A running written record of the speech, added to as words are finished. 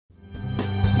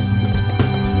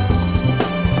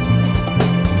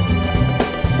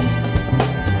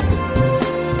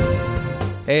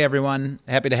Hey everyone,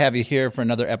 happy to have you here for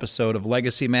another episode of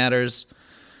Legacy Matters.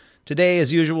 Today,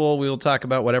 as usual, we will talk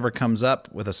about whatever comes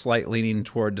up with a slight leaning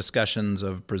toward discussions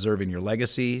of preserving your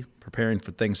legacy, preparing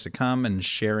for things to come, and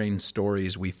sharing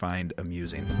stories we find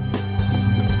amusing.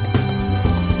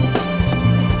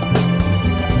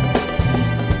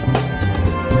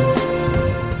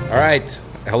 All right.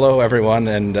 Hello, everyone,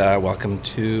 and welcome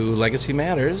to Legacy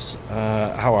Matters.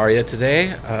 How are you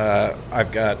today?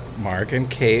 I've got Mark and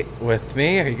Kate with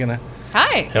me. Are you going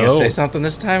to say something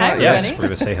this time? Hi, yes, we're going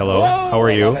to say hello. How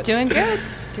are you? Doing good.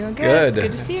 Good.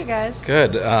 Good to see you guys.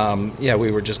 Good.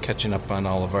 We were just catching up on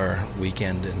all of our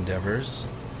weekend endeavors.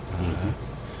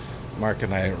 Mark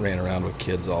and I ran around with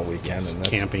kids all weekend. Yes, and that's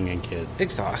camping and kids.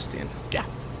 Exhausting. Yeah.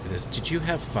 It is. Did you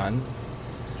have fun?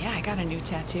 Yeah, I got a new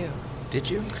tattoo. Did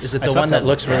you? Is it the one that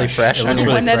looks really fresh? It looks The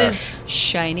really one that fresh. is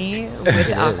shiny with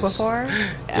Aquaphor.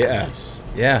 Yeah. Nice.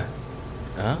 Yeah.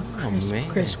 Oh, man.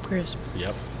 Crisp.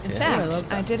 Yep. In Yeah. fact,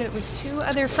 I did it with two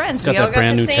other friends. It's got We all that got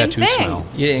brand the new same tattoo thing. smell.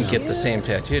 You didn't get the same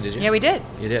tattoo, did you? Yeah, we did.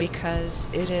 You did? Because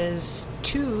it is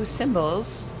two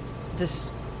symbols.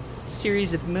 This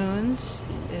series of moons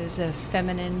is a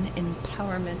feminine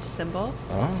empowerment symbol.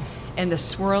 Oh. And the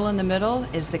swirl in the middle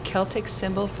is the Celtic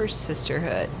symbol for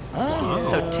sisterhood. Oh.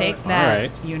 So take that,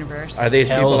 right. universe. Are these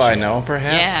people Hells I yeah. know,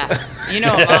 perhaps? Yeah. You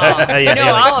know them all. You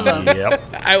know all of them. Yep.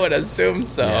 I would assume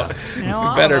so. Yeah. You know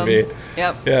all Better of be. them.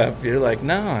 Yep. Yeah, you're like,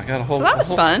 no, I got a whole. So that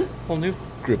was fun. Whole new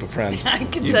group of friends. I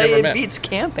can you've tell never you it met. beats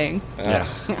camping. Yeah.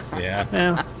 Yeah.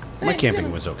 Yeah. My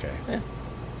camping was okay.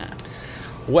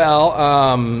 Well,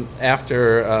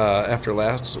 after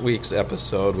last week's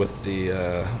episode with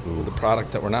the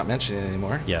product that we're not mentioning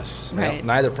anymore. Yes. Right. Yep,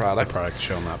 neither My product. product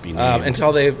shall not be named.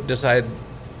 Until they decide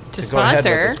To go ahead with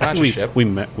the sponsor. sponsorship.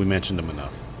 we mentioned them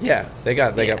enough. Yeah, they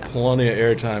got Yeah. plenty of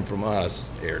airtime from us.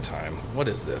 Airtime. What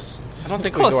is this? I don't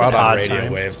think Close we go out enough. on Odd radio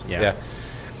time. waves. Yeah.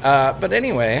 But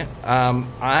anyway,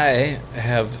 I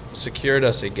have secured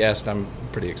us a guest. I'm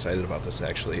pretty excited about this,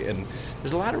 actually. And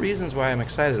there's a lot of reasons why I'm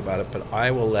excited about it, but I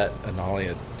will let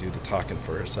Analyah do the talking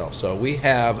for herself. So we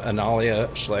have Analyah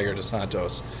Schlaeger dos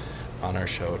Santos on our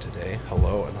show today.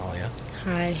 Hello, Analyah.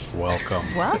 Hi. Welcome.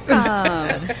 Welcome.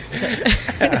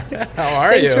 How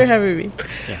are you? Thanks for having me.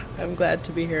 Yeah. I'm glad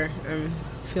to be here. I'm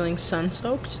feeling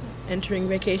sun-soaked, entering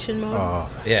vacation mode. Oh,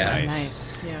 that's Yeah. nice.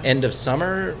 Nice. Yeah. End of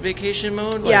summer vacation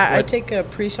mode? Yeah, I what? take a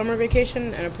pre-summer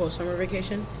vacation and a post-summer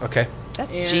vacation. Okay.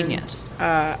 That's And, genius.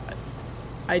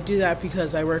 I do that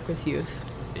because I work with youth.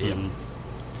 Yeah.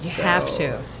 You have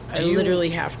to. I Do you- literally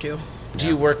have to. Do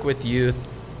you work with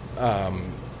youth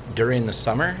during the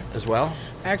summer as well?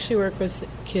 I actually work with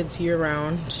kids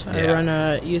year-round. I Yeah. run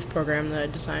a youth program that I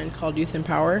designed called Youth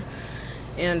Empower.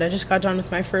 And I just got done with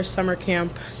my first summer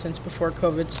camp since before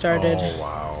COVID started. Oh,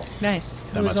 wow. Nice.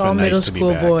 That It was must have all been nice middle to be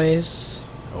school back. boys.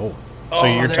 Oh. Oh, So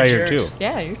you're they're tired jerks. too.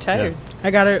 Yeah, you're tired.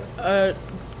 I got a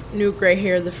new gray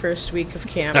hair the first week of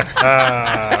camp.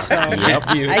 So Yep.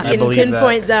 I can believe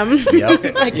pinpoint them.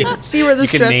 Yep. I can see where the You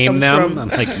can stress name comes them. from. I'm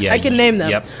like, yeah. I can name them.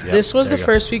 Yep. This was There the you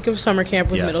go. first week of summer camp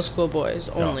with Yes. middle school boys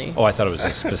only. Oh, I thought it was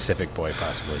a specific boy,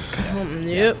 possibly. Yeah.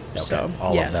 Yep. Okay. So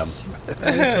All yes. of them.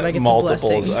 That's what I get Multiples,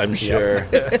 the blessing. I'm sure.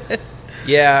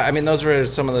 Yeah, I mean, those were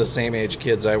some of the same age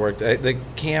kids I worked at. The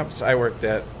camps I worked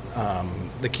at,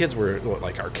 the kids were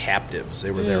like our captives.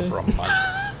 They were there for a month.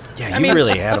 Yeah, you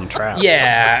really had them trapped.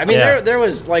 Yeah, I mean, Yeah. there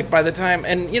was like by the time,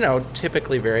 and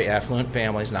typically very affluent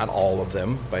families, not all of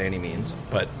them by any means,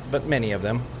 but many of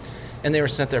them, and they were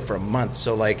sent there for a month.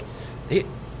 So like, they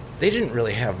didn't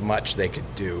really have much they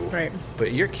could do. Right.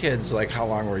 But your kids, like, how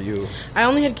long were you? I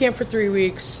only had camp for 3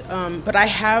 weeks, but I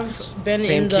have been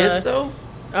Same in the kids though?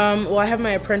 Well, I have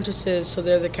my apprentices, so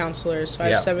they're the counselors. So I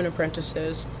Yeah. have 7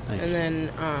 apprentices, Nice. and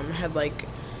then had like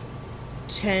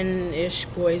 10-ish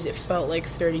boys. It felt like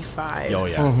 35. Oh,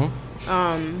 yeah.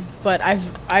 Mm-hmm. But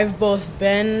I've both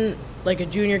been like a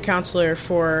junior counselor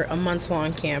for a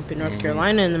month-long camp in North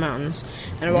Carolina in the mountains,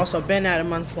 and I've also been at a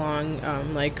month-long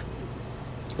like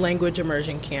language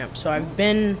immersion camp. So I've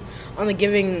been on the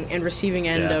giving and receiving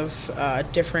end Yeah.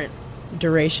 of different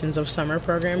durations of summer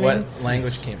programming. What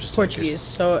language came? Just Portuguese.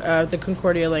 So the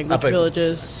Concordia language Up at-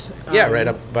 villages. Yeah, right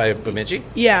up by Bemidji.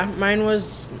 Yeah, mine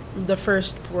was the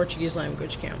first Portuguese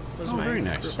language camp. Was Oh, my very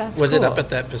nice. group. That's Was cool. it up at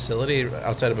that facility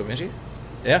outside of Bemidji?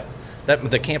 Yeah,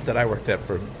 the camp that I worked at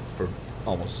for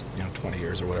almost 20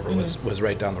 years or whatever was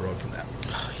right down the road from that.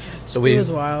 So It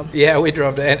was wild. Yeah, we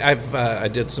drove to, and I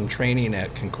did some training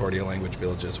at Concordia Language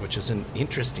Villages, which is an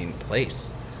interesting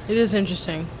place. It is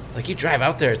interesting. Like you drive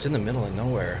out there, it's in the middle of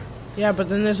nowhere. Yeah, but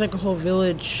then there's like a whole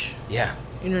village, Yeah,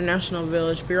 international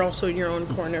village, but you're also in your own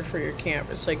corner for your camp.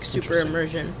 It's like super Interesting.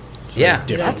 immersion. yeah.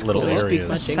 Different That's little cool. I speak areas.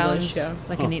 much English, Sounds yeah.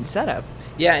 like a neat setup.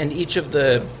 Yeah, and each of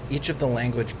the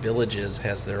language villages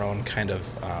has their own kind of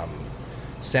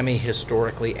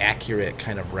semi-historically accurate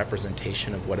kind of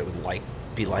representation of what it would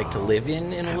be like to live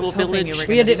in a little hoping village. you were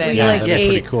We had gonna say we that. like That's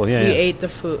pretty ate cool. Yeah, we yeah. ate the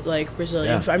food like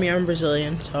Brazilian. Yeah. I mean, I'm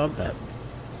Brazilian, so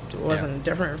it wasn't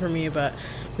different for me. But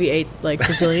we ate like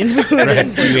Brazilian food. Right.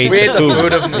 And You ate We ate the the food.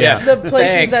 food of Yeah. the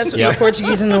places Thanks. that speak Yep.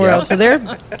 Portuguese in the world, so they're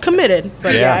committed.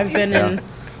 But Yeah. I've been in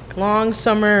long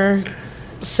summer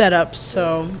setups.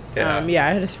 So Yeah.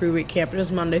 I had a 3-week camp. It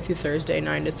was Monday through Thursday,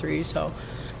 9 to 3. So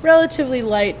relatively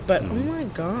light, but oh my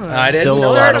god, I didn't Still a know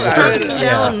lot that. of I cutting didn't-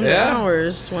 down yeah.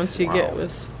 hours once you get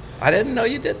with. I didn't know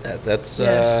you did that. That's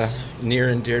Yes. near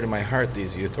and dear to my heart,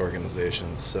 these youth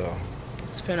organizations. So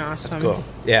It's been awesome. cool.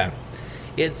 Yeah.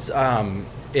 It's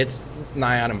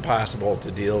nigh on impossible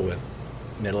to deal with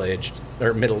middle-aged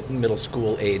or middle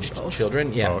school aged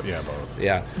children. Yeah. Oh, yeah, both.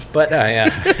 Yeah. But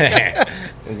yeah.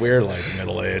 We're like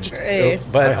middle-aged. Hey,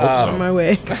 But I hope on my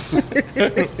way.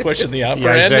 pushing the upper Yeah,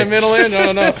 end exactly. and middle end. I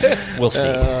don't know. We'll see.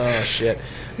 Oh shit!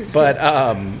 But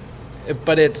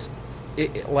it's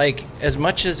like as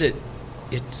much as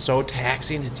it's so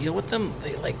taxing to deal with them,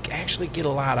 they like actually get a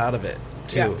lot out of it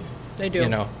too. Yeah, they do. You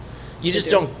know, you just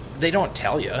do. don't. They don't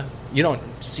tell you. You don't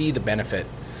see the benefit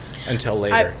until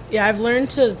later. I've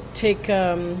learned to take.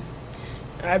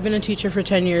 I've been a teacher for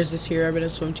 10 years this year. I've been a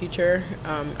swim teacher.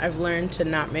 I've learned to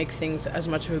not make things as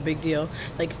much of a big deal.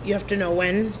 Like, you have to know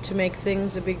when to make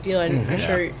things a big deal. And I'm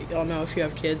sure y'all know if you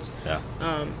have kids. Yeah.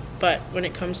 But when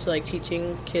it comes to, like,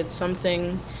 teaching kids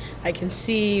something, I can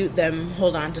see them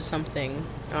hold on to something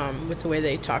with the way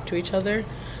they talk to each other.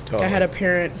 Like, I had a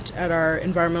parent at our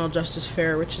environmental justice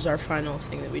fair, which is our final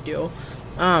thing that we do.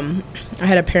 I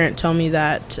had a parent tell me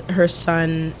that her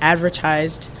son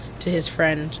advertised to his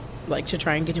friend, like, to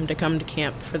try and get him to come to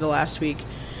camp for the last week.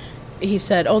 He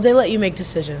said, "Oh, they let you make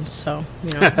decisions, so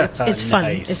you know it's fun.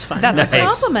 Nice. It's fun." That's Nice. a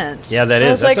compliment. Yeah, that I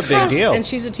is. was That's like, a big "Huh." deal. And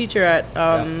she's a teacher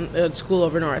at school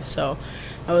over north, so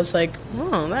I was like,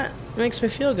 "Oh, that makes me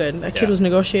feel good." That kid Yeah. was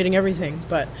negotiating everything,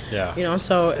 but Yeah. you know,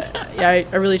 so I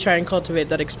really try and cultivate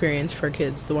that experience for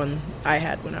kids, the one I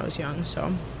had when I was young.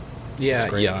 So yeah,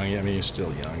 great. young. I mean, you're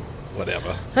still young.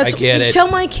 Whatever. that's, I get it. Tell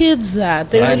my kids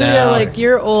that they I really know. are like,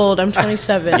 "You're old. I'm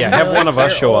 27." Yeah, They're have like, one of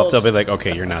us "You're show up. old." They'll be like,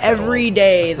 "Okay, you're not that Every old."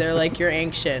 day they're like, "You're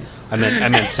ancient." I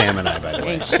meant Sam and I, by the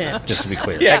way. Ancient. Just to be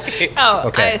clear. Yeah. Oh,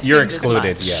 Okay, I assumed you're as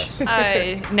excluded, much. yes.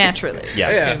 I naturally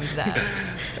Yes. assumed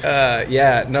that.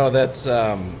 Yeah, no,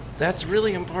 that's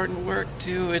really important work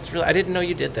too. It's really I didn't know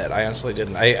you did that. I honestly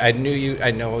didn't. I knew you.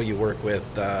 I know you work with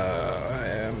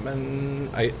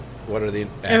what are the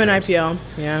acronyms? MNIPL.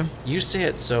 Yeah. You say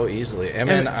it so easily.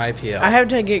 MNIPL. I have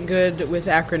to get good with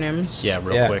acronyms. Yeah,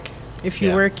 real Yeah. quick. If you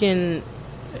Yeah. work in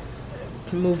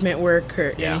movement work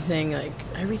or Yeah. anything, like,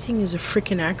 everything is a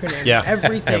freaking acronym. Yeah.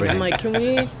 Everything. Everything. I'm like, can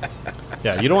we?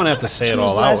 Yeah, you don't want to have to say it Choose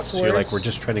all out. less So you're like, words. we're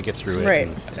just trying to get through it. Right.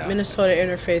 and- yeah. Minnesota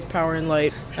Interfaith Power and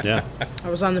Light. Yeah. I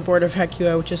was on the board of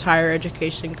HECUA, which is Higher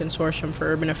Education Consortium for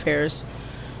Urban Affairs.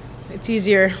 It's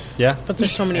easier, Yeah. but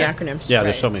there's so many acronyms. Yeah,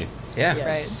 there's so many. yeah.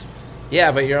 Yes.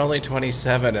 Yeah, but you're only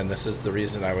 27, and this is the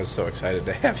reason I was so excited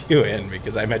to have you in,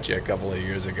 because I met you a couple of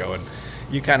years ago, and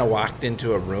you kind of walked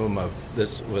into a room of,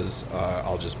 this was,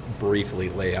 I'll just briefly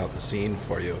lay out the scene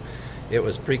for you. It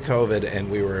was pre-COVID, and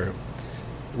we were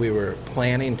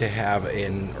planning to have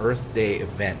an Earth Day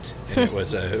event, and it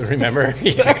was a, remember?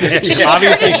 She Obviously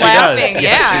started she laughing. does.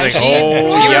 Yeah, She's like, she oh,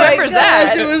 she yeah. remembers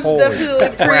that. It was Holy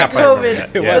definitely crap, I pre-COVID. remember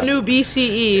that. Yeah. The new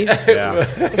BCE.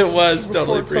 Yeah. It was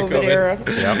totally Before COVID pre-COVID. era.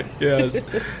 Yep. Yes.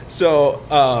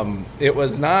 So it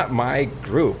was not my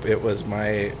group. It was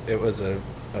a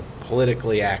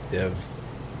politically active,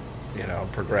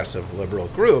 progressive liberal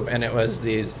group, and it was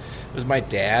my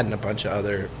dad and a bunch of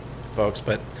other folks.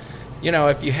 But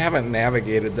if you haven't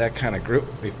navigated that kind of group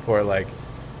before, like,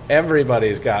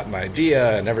 everybody's got an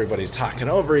idea and everybody's talking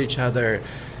over each other,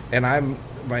 and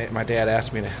my dad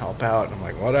asked me to help out, and I'm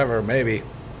like, whatever, maybe.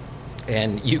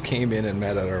 And you came in and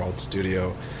met at our old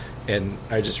studio, and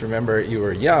I just remember you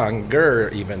were younger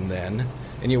even then,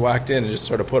 and you walked in and just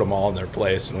sort of put them all in their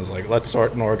place and was like, let's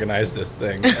sort and organize this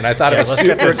thing. And I thought it was let's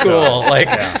get super this cool.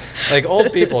 done. Like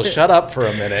old people, shut up for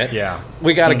a minute. Yeah.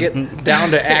 We got to get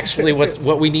down to actually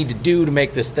what we need to do to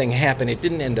make this thing happen. It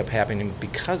didn't end up happening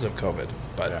because of COVID,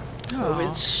 but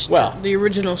Well, the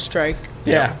original strike.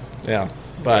 yeah.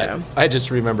 But Yeah. I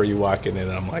just remember you walking in,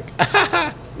 and I'm like,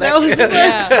 That was fun.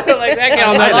 Yeah. like that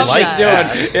gal knows love what she's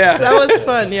that. doing. Yeah. That was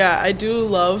fun. Yeah, I do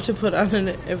love to put on an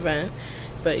event,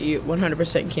 but you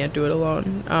 100% can't do it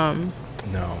alone.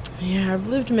 No. Yeah, I've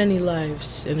lived many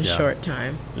lives in a Yeah. short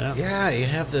time. Yeah. Yeah, you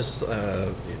have this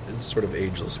sort of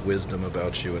ageless wisdom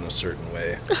about you in a certain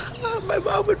way. My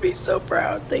mom would be so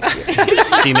proud. Thank you.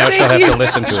 See, now she'll have to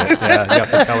listen to it. Yeah, you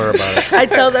have to tell her about it. I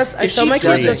tell my she kids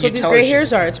doesn't, that's you what these tell gray her hairs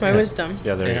she- are. It's my wisdom.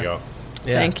 Yeah, there Yeah. you go.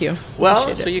 Yeah. Thank you. Well,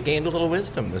 Appreciate so it. you gained a little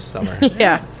wisdom this summer.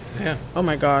 Yeah. Yeah. Oh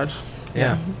my God.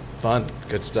 Yeah. Fun.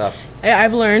 Good stuff.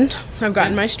 I've learned. I've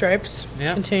gotten my stripes.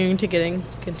 Yeah. Continuing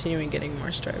getting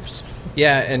more stripes.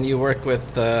 Yeah, and you work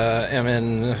with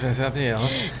MNIPL.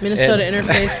 Minnesota And-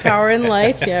 Interfaith Power and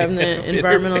Light. Yeah, I'm the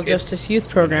Environmental Interfaith. Justice Youth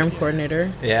Program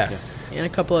Coordinator Yeah. in a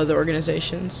couple other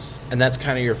organizations. And that's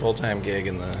kind of your full-time gig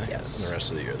in the Yes.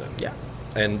 rest of the year then. Yeah.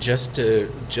 And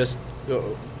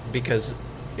because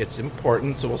it's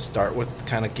important, so we'll start with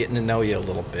kind of getting to know you a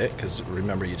little bit, because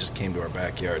remember, you just came to our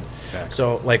backyard. Exactly.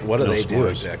 So, like, what do No they do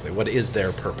s'mores. exactly? What is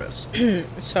their purpose?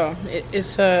 So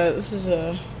this is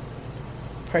a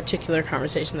particular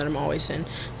conversation that I'm always in.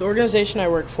 The organization I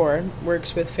work for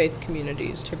works with faith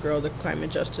communities to grow the climate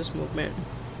justice movement.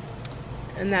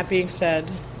 And that being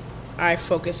said, I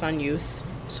focus on youth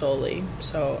solely.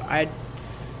 So I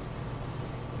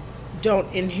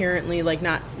don't inherently, like,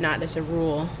 not as a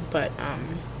rule, but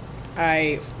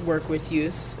I work with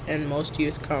youth, and most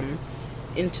youth come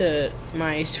into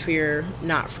my sphere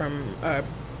not from a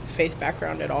faith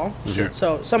background at all. Sure.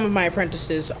 So some of my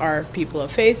apprentices are people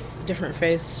of faith, different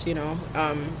faiths,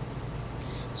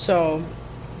 So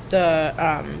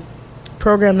the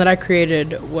program that I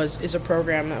created is a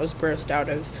program that was birthed out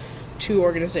of two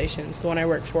organizations. The one I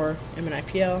work for,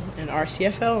 MNIPL, and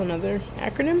RCFL, another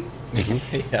acronym,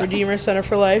 Yeah. Redeemer Center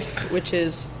for Life, which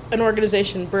is an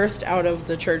organization birthed out of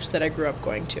the church that I grew up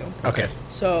going to. Okay.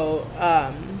 So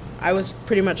I was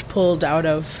pretty much pulled out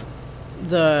of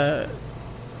the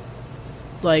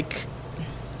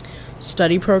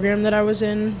study program that I was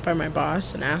in by my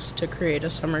boss and asked to create a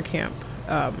summer camp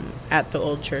at the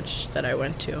old church that I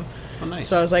went to. Oh, nice.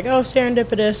 So I was like, oh,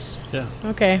 serendipitous. Yeah.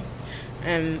 Okay.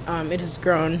 And it has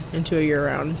grown into a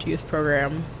year-round youth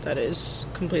program that is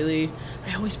completely,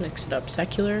 I always mix it up,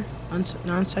 secular,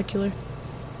 non-secular?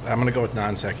 I'm going to go with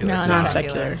non-secular.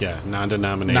 Non-secular. Yeah,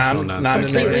 non-denominational, Non-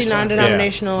 non-secular. Completely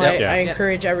non-denominational. Yep. I Yep.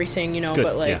 encourage everything, Good,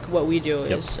 but yeah. what we do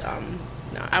Yep. is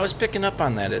I was picking up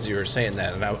on that as you were saying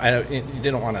that, and I you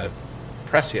didn't want to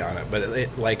press you on it, but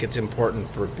it's important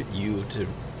for you to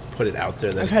put it out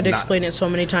there that I've it's had to not- explain it so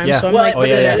many times. Yeah. So I'm Well, like, but but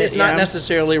yeah. it's not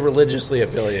necessarily religiously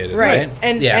affiliated, right. right?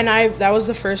 And yeah. and that was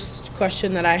the first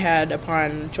question that I had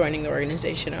upon joining the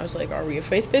organization. I was like, are we a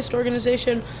faith-based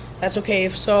organization? That's okay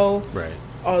if so. Right.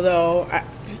 Although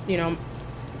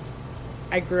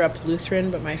I grew up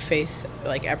Lutheran, but my faith,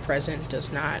 at present,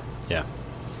 does not Yeah.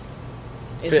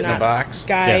 is Fit in a not box?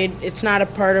 guide. It's not a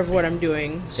part of what I'm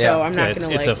doing. So Yeah. I'm not Yeah,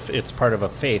 going to it's part of a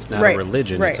faith, not Right, a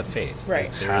religion. right, It's a faith.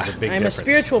 right. There is a big I'm difference. a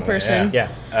spiritual person. Yeah.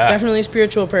 Definitely a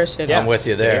spiritual person. I'm with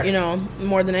you there.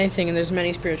 More than anything, and there's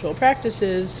many spiritual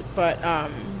practices, but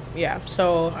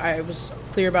so I was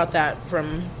clear about that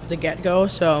from the get-go.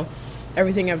 So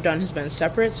everything I've done has been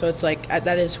separate. So it's like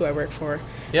that is who I work for.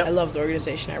 Yep. I love the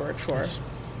organization I work for,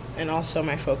 and also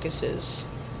my focus is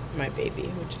my baby,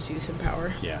 which is Youth in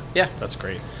Power. Yeah. Yeah. That's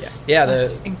great. Yeah,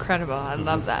 That's incredible. I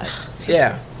love that.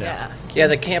 yeah. Yeah. Yeah,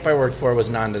 the camp I worked for was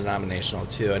non-denominational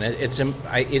too, and it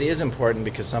is important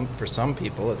because for some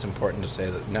people it's important to say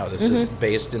that no, this is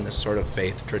based in this sort of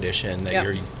faith tradition that Yep.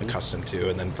 you're accustomed to,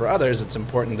 and then for others it's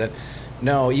important that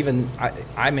no, even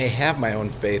I may have my own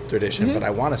faith tradition, but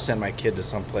I want to send my kid to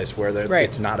some place where Right.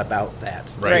 it's not about that.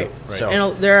 Right. So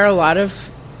And there are a lot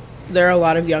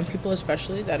of young people,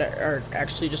 especially, that are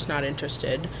actually just not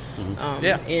interested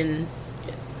Yeah. in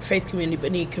faith community,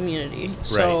 but need community.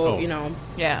 So Right. Oh.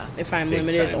 Yeah. if I'm Big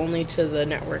limited time. only to the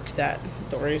network that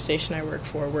the organization I work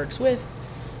for works with,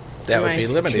 that am would I be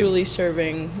limiting. truly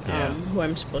serving Yeah. who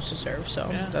I'm supposed to serve? So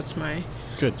Yeah. that's my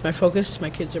Good. focus. My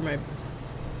kids are my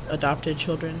adopted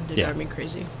children. They Yeah. drive me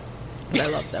crazy, but I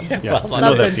love them. Yeah. Well, I love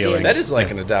know that them feeling. dearly. That is like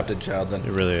an adopted child then.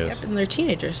 It really is. Yep, and they're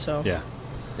teenagers, so Yeah.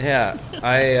 Yeah,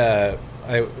 I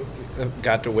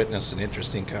got to witness an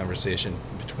interesting conversation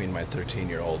between my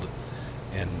 13-year-old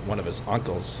and one of his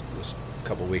uncles. This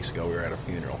couple weeks ago, we were at a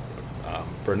funeral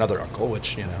for another uncle,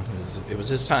 which it was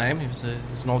his time. He was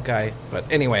an old guy, but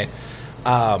anyway,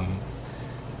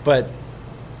 but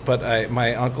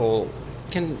my uncle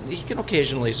can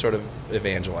occasionally sort of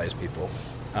evangelize people.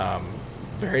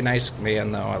 Very nice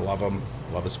man, though. I love him,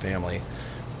 love his family,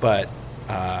 but.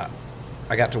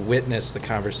 I got to witness the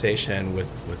conversation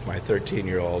with my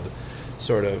 13-year-old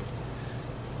sort of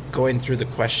going through the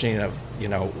questioning of,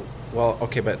 well,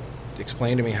 okay, but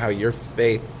explain to me how your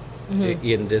faith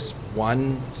in this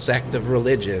one sect of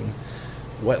religion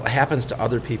what happens to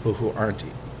other people who aren't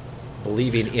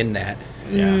believing in that.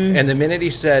 Yeah. And the minute he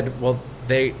said, well,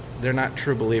 they're not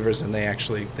true believers and they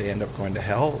end up going to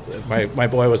hell, my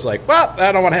boy was like, well,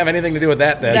 I don't want to have anything to do with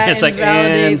that then. That It's like,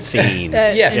 and scene.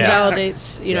 That Yeah.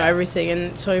 invalidates, Yeah. everything.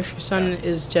 And so if your son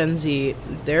is Gen Z,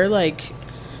 they're like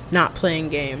not playing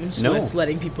games No. with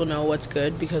letting people know what's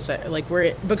good because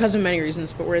because of many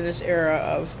reasons, but we're in this era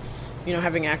of,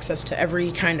 having access to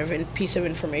every kind of piece of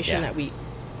information Yeah. that we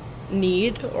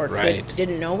need or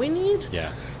didn't know we need.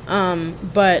 Yeah.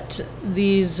 But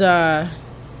these, I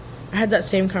had that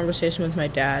same conversation with my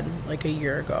dad like a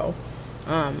year ago.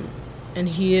 And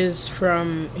he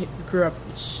grew up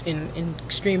in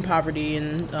extreme poverty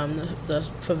in the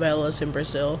favelas in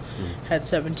Brazil, had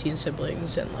 17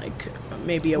 siblings and like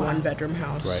maybe a one-bedroom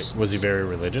house. Right. Was he very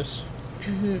religious?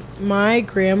 My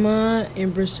grandma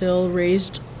in Brazil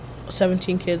raised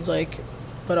 17 kids,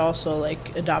 but also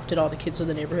adopted all the kids of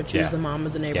the neighborhood. She was Yeah. the mom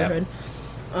of the neighborhood.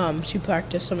 She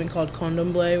practiced something called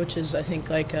condomble, which is I think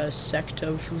like a sect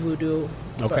of voodoo.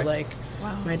 Okay. But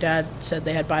Wow. my dad said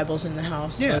they had Bibles in the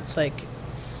house. Yeah. So it's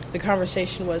the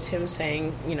conversation was him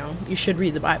saying, you should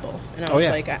read the Bible. And I Oh, was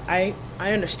yeah. like, I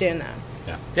understand that.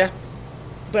 Yeah. Yeah.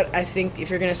 But I think if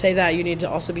you're going to say that, you need to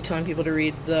also be telling people to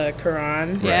read the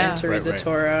Quran Yeah. and to read the Right.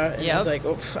 Torah. And Yep. he's like,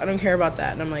 I don't care about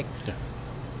that. And I'm like, Yeah.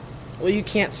 well, you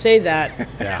can't say that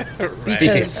Yeah.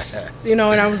 because, and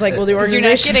I was like, well, the 'Cause you're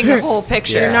organization. not getting the whole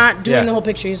picture. You're not doing Yeah. the whole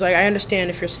picture. He's like, I understand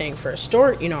if you're saying for a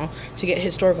story, to get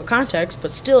historical context,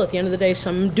 but still, at the end of the day,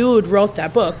 some dude wrote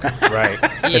that book. Right.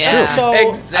 It's Yeah. true.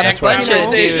 So, A bunch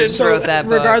of dudes so wrote that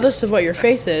book. regardless of what your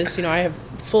faith is, I have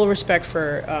full respect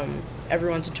for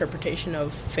everyone's interpretation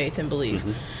of faith and belief.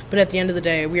 But at the end of the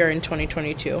day, we are in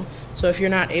 2022. So if you're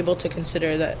not able to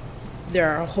consider that there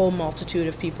are a whole multitude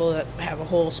of people that have a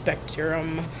whole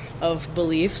spectrum of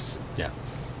beliefs, Yeah.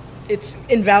 it's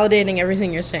invalidating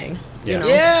everything you're saying. Yeah.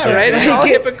 Yeah, So, right? It's like, all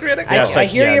hypocritical. Yeah, it's I like,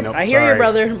 hear yeah, you. no, I hear you, sorry.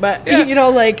 brother. But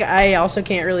Yeah. I also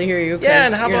can't really hear you. 'cause Yeah,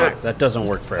 and how you're about- not- That doesn't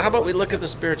work for How about we everyone. look at the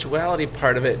spirituality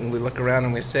part of it and we look around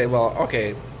and we say, well,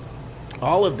 okay,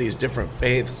 all of these different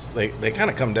faiths, they kind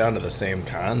of come down to the same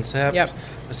concept, Yep.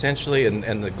 essentially.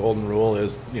 And the golden rule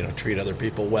is, treat other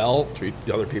people well, treat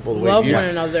other people the way love you one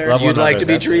another. Love you'd one like another. to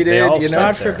be They treated, all you know?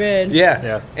 start God there. forbid. Yeah.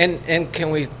 Yeah. And can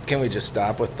we just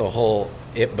stop with the whole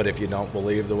but if you don't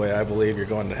believe the way I believe, you're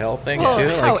going to hell thing Well, too?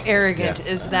 how Like, arrogant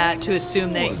is that to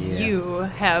assume that you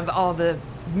have all the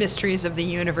mysteries of the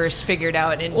universe figured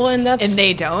out and Well, and that's-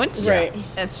 they don't? Right.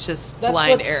 That's just That's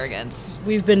blind what's- arrogance.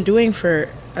 We've been doing for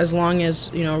as long as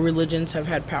religions have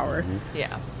had power, Yeah.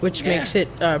 which makes it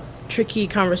a tricky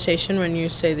conversation when you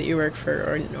say that you work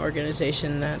for an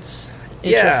organization that's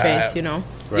Yeah. interfaith.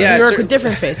 Right. Yeah, So you work cer- with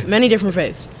different faiths, many different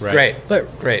faiths. Right. Great.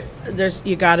 But Great.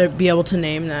 you got to be able to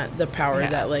name the power Yeah.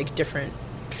 that different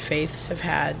faiths have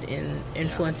had in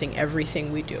influencing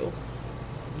everything we do.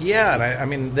 Yeah, and I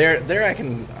mean, there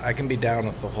I can be down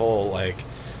with the whole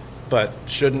but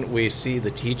shouldn't we see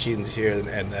the teachings here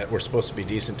and that we're supposed to be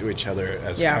decent to each other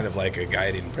as Yeah. kind of like a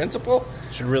guiding principle,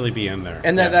 Should really be in there.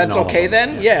 and then Yeah, in that's all of okay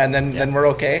them. then? Yeah, and then we're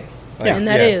okay. Yeah. And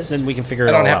that is. Then we can figure I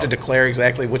it all don't out. have to declare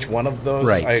exactly which one of those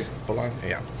Right. I belong.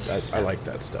 Yeah, I like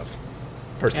that stuff.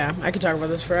 Personally. Yeah, I could talk about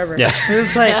this forever. Yeah.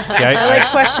 It's like See, I like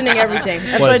questioning everything.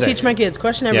 That's What what I is teach it? my kids.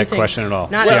 Question Yeah, everything. question it all.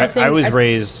 Not See, everything. I was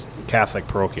raised Catholic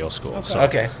parochial school, so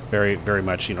Okay. very, very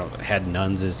much, had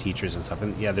nuns as teachers and stuff.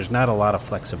 And yeah, there's not a lot of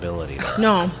flexibility there.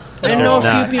 No, I There's know a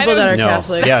few not. people that are No.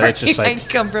 Catholic. Yeah, that's just I like,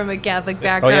 come from a Catholic oh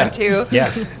yeah, background too. yeah,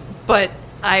 But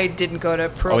I didn't go to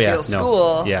parochial Oh, yeah, no.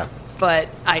 school. Yeah. But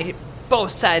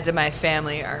both sides of my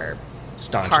family are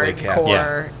Staunchly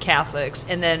hardcore Catholics.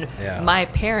 And then Yeah. my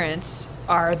parents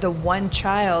are the one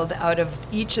child out of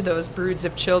each of those broods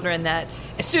of children that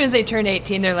as soon as they turn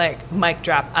 18, they're like, mic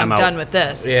drop, I'm I'm out. done with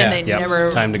this. Yeah. And they Yep. never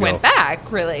Time to go. went back,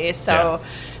 really. So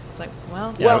it's like,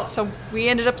 Yeah. so we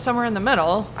ended up somewhere in the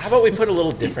middle. How about we put a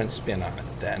little different spin on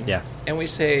it then? Yeah. And we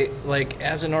say,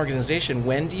 as an organization,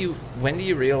 when do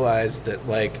you realize that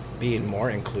being more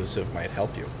inclusive might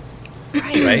help you?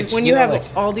 Right. When you have know,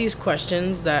 all these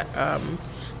questions that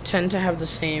tend to have the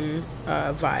same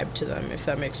vibe to them, if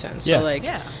that makes sense. Yeah. So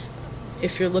Yeah.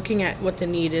 if you're looking at what the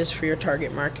need is for your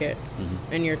target market,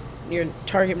 and your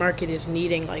target market is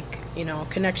needing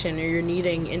connection, or you're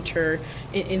needing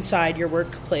inside your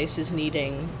workplace is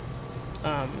needing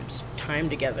time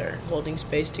together, holding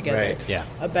space together, Right. Yeah.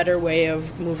 a better way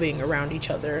of moving around each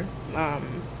other.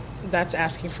 That's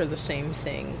asking for the same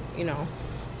thing,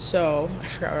 So I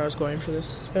forgot where I was going for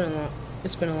this. It's been a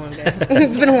It's been a long day.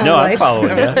 It's been a long No, life. I'm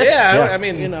following you. Yeah, I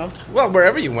mean, You know. well,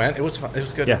 wherever you went, it was fun. It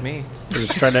was good Yeah. with me.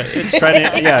 It's trying to,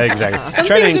 yeah, exactly. It's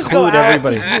trying to things just go include out.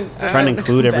 everybody. Trying to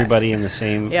include Back. everybody in the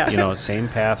same, Yeah. same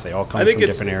path. They all come I think from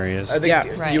it's different areas. I think Yeah.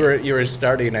 Right. you were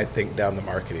starting, I think, down the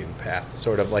marketing path.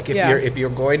 Sort of like Yeah. if you're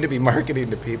going to be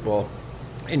marketing to people,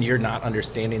 and you're not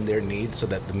understanding their needs, so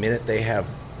that the minute they have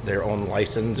their own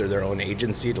license or their own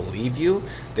agency to leave you,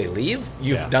 they leave.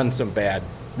 You've Yeah. done some bad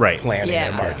Right. planning Yeah.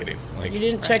 and marketing. Like You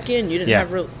didn't check in. You didn't Yeah.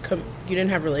 have you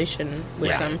didn't have relation with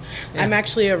Yeah. them. Yeah. I'm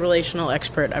actually a relational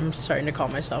expert. I'm starting to call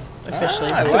myself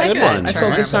officially. I That's a like good it. one. I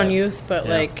Turn focus that. on youth, but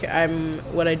Yeah. like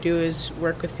what I do is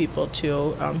work with people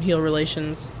to heal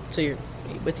relations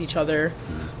with each other,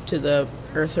 to the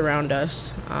earth around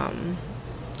us,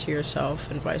 to yourself,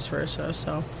 and vice versa.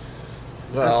 So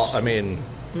well, That's- I mean,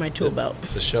 my tool belt.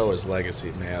 the show is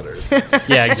Legacy Matters.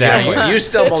 Yeah, exactly. You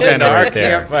stumbled Kinda into our right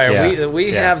there. campfire. Yeah.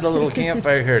 We Yeah. have the little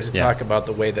campfire here to Yeah. talk about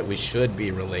the way that we should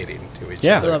be relating to each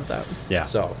Yeah. I other. love that. Yeah.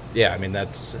 So yeah, I mean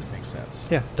that makes sense.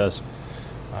 Yeah, it does.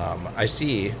 I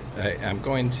see. I'm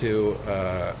going to.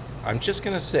 I'm just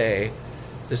going to say,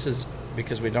 this is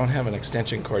because we don't have an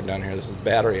extension cord down here. This is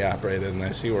battery operated, and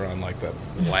I see we're on like the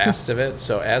last of it.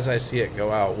 So as I see it go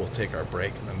out, we'll take our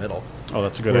break in the middle. Oh,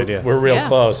 that's a good We're, idea. we're real Yeah.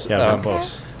 close. Yeah, real Um,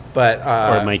 close. But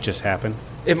Or it might just happen.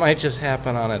 it might just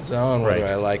happen on its own, whether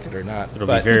Right. I like it or not. It'll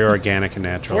but be very organic and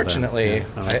natural. then. fortunately, Yeah,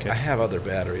 I like I it. have other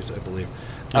batteries, I believe,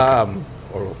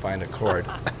 or we'll find a cord.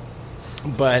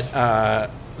 But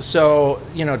so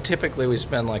typically we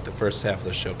spend like the first half of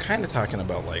the show kind of talking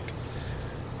about like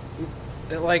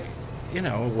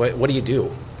what do you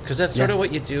do? Because that's sort Yeah. of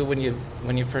what you do when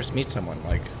you first meet someone.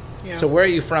 Like, Yeah. so where are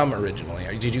you from originally?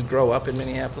 Did you grow up in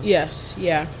Minneapolis? Yes,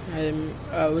 yeah.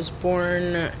 I was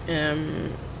born.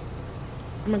 I'm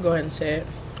gonna go ahead and say it.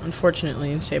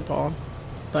 Unfortunately, in St. Paul,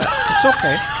 but It's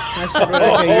okay. I said what I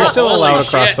Okay, said. you're still allowed Holy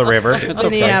across shit. the river. It's okay.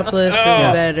 Minneapolis is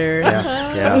better.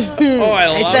 Yeah. Yeah. Oh, I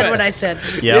love I said it. what I said.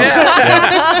 Yeah.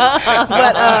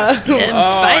 But Them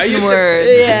spiking used to- words.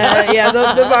 yeah,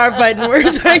 the bar fighting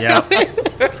words. I know.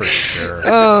 Yeah. For sure.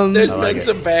 There's I like been it.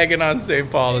 some bagging on St.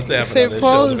 Paul that's happened on St. this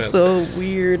Paul show. is so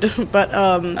weird, but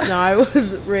no, I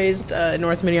was raised in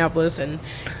North Minneapolis and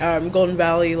Golden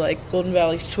Valley. Like Golden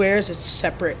Valley swears it's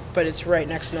separate, but it's right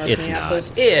next to North It's Minneapolis.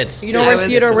 not. It's You know I where was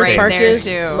Theodore Worth right Park there, is?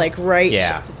 too. Like right,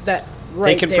 Yeah. that They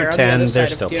right can there pretend on the other they're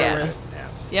side still of Theodore part of Worth.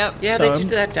 it. Yep. yeah, So- they do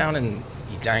that down in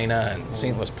Edina and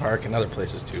St. Louis Park and other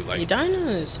places too. Like, Edina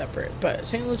is separate, but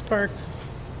St. Louis Park,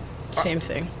 same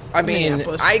thing. I mean,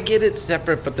 Minneapolis. I get it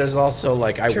separate, but there's also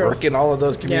like I True. work in all of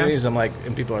those communities. I'm like,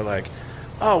 and people are like,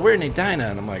 "Oh, we're in Edina,"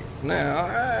 and I'm like, "No,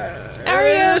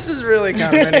 this is really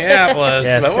kind of Minneapolis."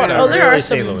 Yeah, it's but kinda whatever. Oh, there really are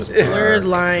some St. Louis blurred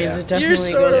Park. lines. Yeah. It You're definitely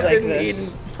sort goes of like in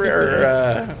this. Eden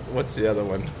Prairie. What's the other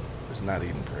one? It's not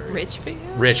Eden Prairie. Richfield.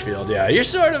 Richfield, yeah. You're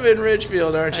sort of in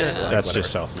Richfield, aren't you? I know. Like, That's whatever.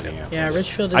 just South Minneapolis. Yeah,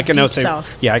 Richfield is I can now deep say,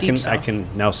 south. Yeah, I Deep can. I south. can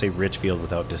now say Richfield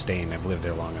without disdain. I've lived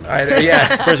there long enough.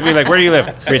 Yeah. First, be like, where do you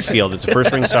live? Richfield. It's a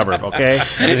first-ring suburb. Okay.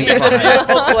 Everything's fine.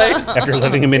 Beautiful place. After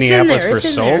living in in Minneapolis there, for it's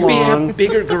in so there. We long, have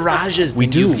bigger garages. we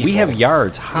than you do. We people. have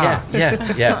yards. Ha.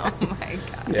 Yeah. Oh my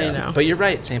god. Yeah. I know. But you're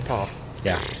right, St. Paul.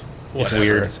 Yeah. It's Whatever.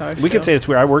 weird. That's how I We could feel. say it's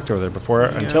weird. I worked over there before.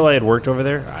 Until I had worked over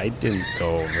there, I didn't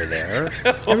go over there.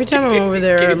 Every time I'm over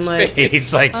there, I'm like,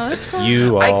 It's like, that's cool.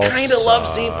 you all I kind of love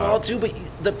suck. St. Paul too, but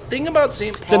the thing about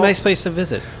St. Paul, It's a nice place to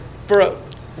visit. for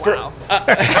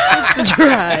it's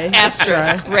dry. It's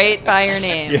Asterisk. dry. Right by your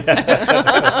name.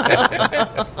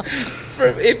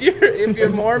 if you're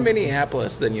more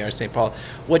Minneapolis than you are St. Paul,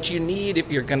 what you need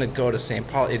if you're going to go to St.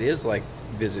 Paul, it is like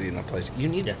visiting a place. You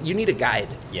need a guide.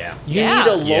 Yeah. You Yeah.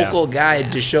 need a Yeah. local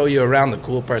guide to show you around the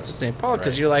cool parts of St. Paul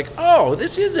because Right. you're like, oh,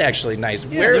 this is actually nice.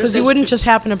 Where Because you is wouldn't this- just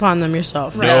happen upon them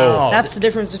yourself. Right. No. That's the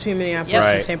difference between Minneapolis Yep.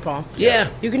 and Right. St. Paul. Yeah.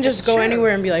 You can just It's go true.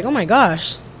 anywhere and be like, oh my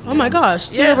gosh, Yeah.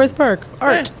 Theodore Worth Park,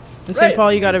 art. Right. In Right. St.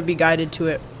 Paul, you got to be guided to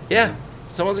it. Yeah,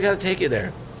 someone's got to take you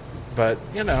there. But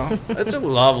it's a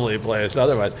lovely place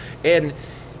otherwise. And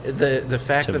the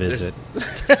fact To that visit.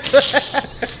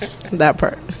 That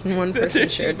part. One person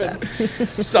there's shared even that.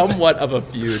 somewhat of a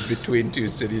feud between two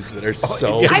cities that are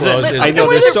so yeah. close. I is know,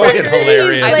 We're they're the so twin hilarious.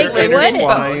 cities, I've like, lived in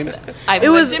what? both. I've It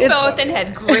was- lived in it's- both and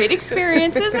had great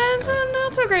experiences and some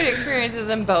not so great experiences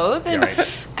in both. And Yeah, right.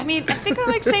 I mean, I think I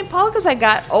like St. Paul because I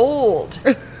got old.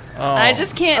 I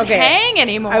just can't Okay. hang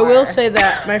anymore. I will say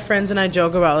that my friends and I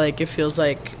joke about, like, it feels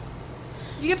like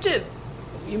you have to.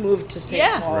 you moved to St.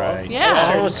 Yeah. Paul. Right. Yeah. at a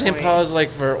certain Oh, St. point. Paul is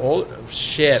like for old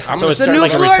shit. I'm So gonna it's the start new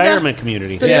like Florida. a retirement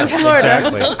community. the new Florida.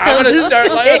 Exactly. I'm gonna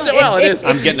start like well, it is.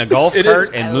 I'm getting a golf It cart is-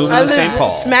 and moving I to St. live Paul.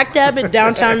 smack dab in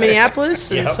downtown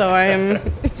Minneapolis, and Yep. so I am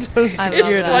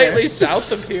It's slightly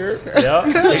south of here. Yeah,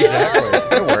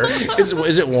 exactly. It works.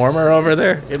 Is it warmer over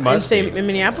there? It must be. in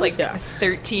Minneapolis, It's yeah. like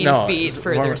 13 No, feet it's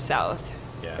further warmer. south.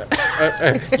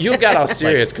 Yeah. You got all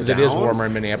serious because it is down? warmer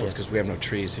in Minneapolis because we have no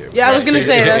trees here. Yeah, I was going to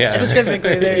say that Yeah.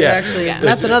 specifically. There Yeah. actually is. Yeah.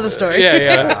 That's another story.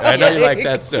 Yeah. I know you like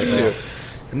that stuff too.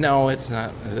 No, it's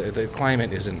not. The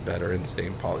climate isn't better in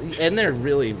St. Paul, and they're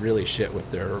really, really shit with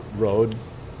their road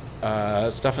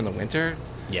stuff in the winter.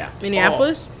 Yeah.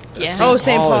 Minneapolis? Yeah. Oh,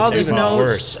 St. Paul, is there's even no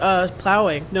worse.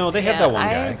 plowing. No, they have Yeah, that one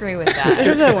I guy. agree with They have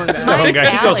that. that one guy. That one guy,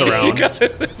 he goes alley.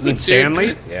 around. And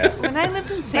Stanley? Yeah. When I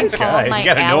lived in St. Nice Paul, guy. You my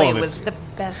gotta know alley him if- was the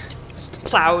best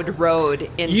plowed road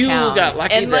in You town. got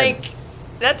lucky and then.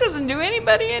 that doesn't do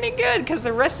anybody any good because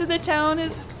the rest of the town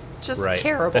is just Right.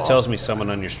 terrible. That tells me someone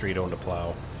on your street owned a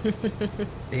plow.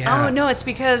 Yeah. Oh no, it's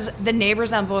because the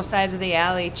neighbors on both sides of the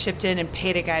alley chipped in and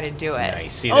paid a guy to do it.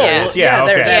 Nice. See, Oh, that is- yeah,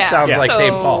 there- okay. that sounds Yeah. like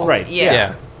St. Paul. Right. Yeah.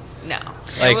 Yeah. No.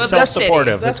 Like It was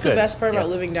self-supportive. the That's That's the good. best part about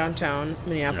Yeah. living downtown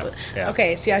Minneapolis. Yeah.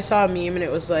 Okay, see, I saw a meme and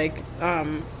it was like,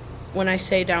 when I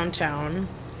say downtown,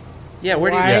 Yeah,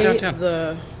 where do you why go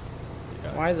downtown?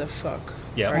 why the fuck?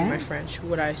 Yeah. Pardon my French.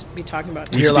 Would I be talking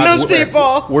about? You're allowed to Not swear. St.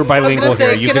 Paul. We're bilingual I was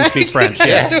gonna here. say, You can speak French.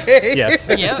 Yes. Yes.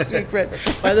 Yeah. Yeah, speak French.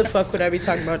 Why the fuck would I be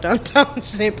talking about downtown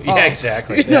St. Paul? Yeah,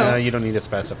 exactly. You know? No, you don't need to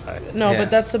specify. No, Yeah.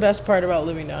 but that's the best part about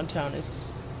living downtown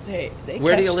is they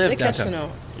Where do catch, you live they catch downtown?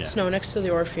 snow. Yeah. Snow next to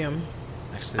the Orpheum.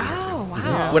 Next to the Oh wow.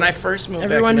 Yeah. When I first moved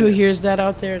Everyone back who to hears that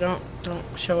out there, don't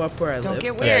show up where I Don't live.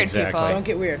 get weird, exactly. people. Don't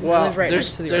get weird. I Well, live right there's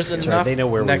next to the there's Orpheum. enough They know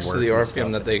where we next to work the and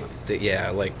Orpheum stuff, that it's they yeah,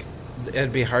 like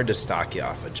it'd be hard to stock you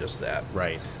off of just that.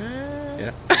 Right. Yeah.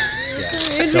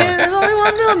 There's only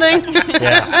one building.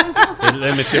 Yeah. It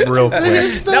limits it real quick.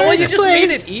 No, well, you just made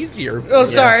place. it easier. Oh,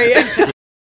 sorry.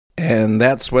 And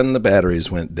that's when the batteries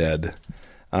went dead.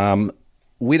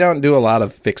 We don't do a lot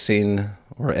of fixing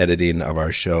or editing of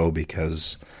our show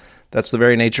because that's the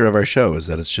very nature of our show, is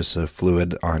that it's just a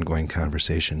fluid, ongoing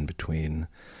conversation between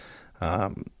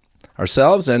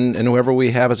ourselves and whoever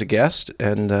we have as a guest,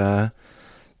 and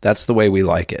that's the way we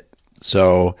like it.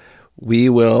 So we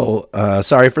will,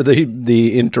 sorry for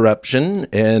the interruption,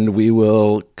 and we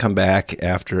will come back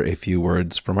after a few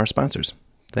words from our sponsors.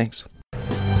 Thanks.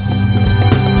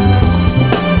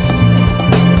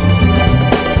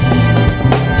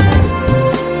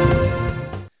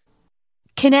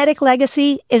 Kinetic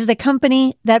Legacy is the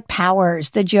company that powers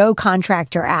the Joe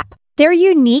Contractor app. Their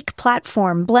unique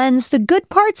platform blends the good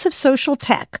parts of social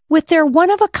tech with their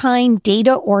one-of-a-kind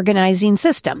data organizing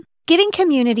system, giving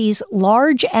communities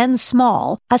large and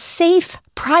small a safe,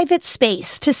 private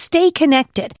space to stay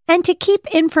connected and to keep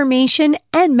information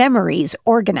and memories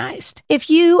organized. If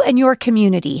you and your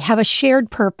community have a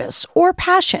shared purpose or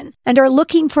passion and are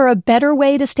looking for a better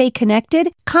way to stay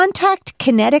connected, contact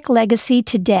Kinetic Legacy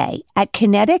today at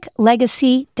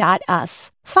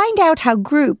kineticlegacy.us. Find out how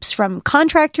groups from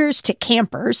contractors to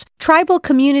campers, tribal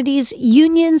communities,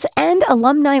 unions, and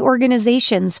alumni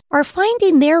organizations are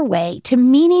finding their way to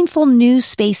meaningful new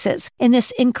spaces in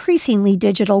this increasingly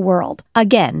digital world.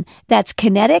 Again, that's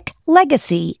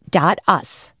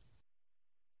kineticlegacy.us.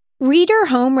 Reader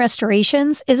Home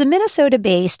Restorations is a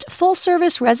Minnesota-based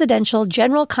full-service residential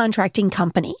general contracting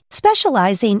company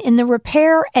specializing in the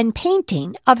repair and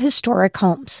painting of historic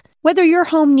homes. Whether your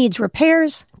home needs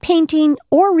repairs, painting,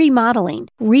 or remodeling,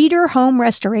 Reader Home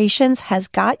Restorations has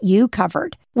got you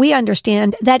covered. We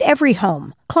understand that every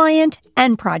home, client,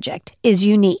 and project is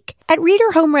unique. At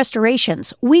Reader Home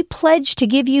Restorations, we pledge to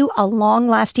give you a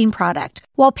long-lasting product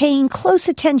while paying close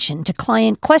attention to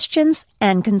client questions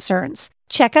and concerns.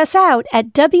 Check us out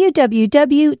at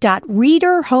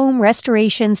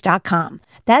www.readerhomerestorations.com.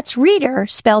 That's Reader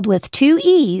spelled with 2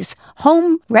 E's,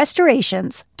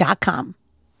 homerestorations.com.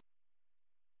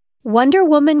 Wonder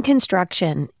Woman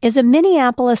Construction is a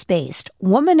Minneapolis-based,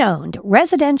 woman-owned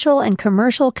residential and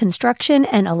commercial construction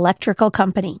and electrical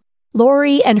company.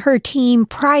 Lori and her team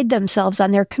pride themselves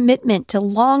on their commitment to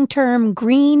long-term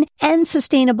green and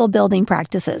sustainable building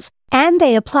practices, and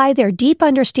they apply their deep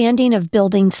understanding of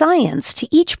building science to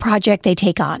each project they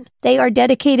take on. They are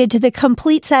dedicated to the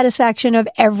complete satisfaction of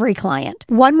every client.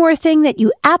 One more thing that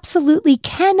you absolutely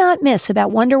cannot miss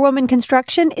about Wonder Woman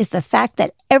Construction is the fact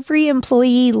that every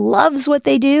employee loves what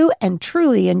they do and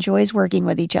truly enjoys working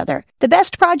with each other. The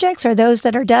best projects are those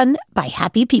that are done by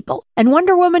happy people, and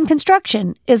Wonder Woman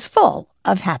Construction is full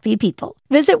of happy people.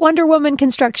 Visit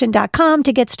wonderwomanconstruction.com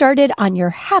to get started on your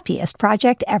happiest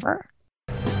project ever.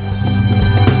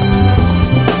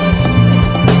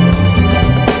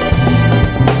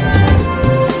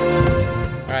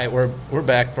 All right, we're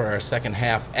back for our second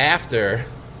half after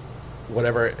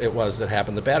whatever it was that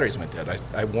happened, the batteries went dead.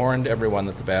 I warned everyone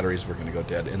that the batteries were going to go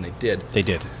dead, and they did. They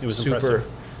did. It was impressive.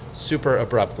 Super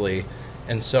abruptly.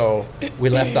 And so we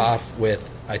left off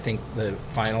with, I think, the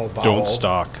final vowel. Don't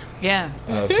stalk. Yeah.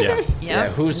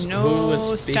 Who was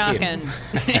speaking? Stalking.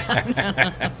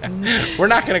 We're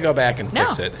not going to go back and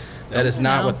fix No. it. That is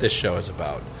not what this show is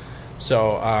about.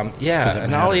 So,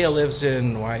 Analyah lives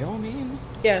in Wyoming.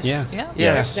 Yes. Yeah. Yeah.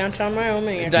 Yes. Downtown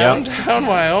Wyoming. Downtown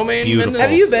Wyoming. Beautiful.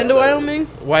 Have you been to Wyoming?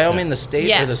 Wyoming, the state?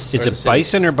 Yes. Or the, It's or the a city?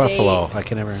 bison or State. buffalo? I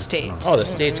can never. State. Oh, the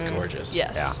state's gorgeous.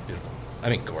 Yes. Yeah. Beautiful. I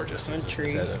mean, gorgeous. Is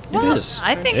Country. that it? Well, It is.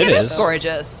 I think It it is is.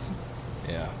 gorgeous.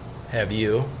 Yeah. Have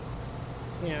you?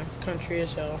 Yeah, country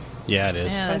as hell. Yeah, it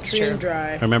is. Yeah, that's Country true. and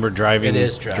dry. I remember driving. It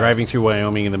is dry. Driving through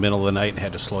Wyoming in the middle of the night and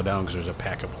had to slow down because there's a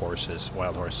pack of horses,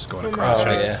 wild horses, going across. Oh,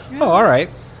 right? yeah. Oh, all right.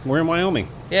 We're in Wyoming.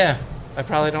 Yeah. I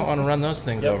probably don't want to run those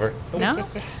things over. No?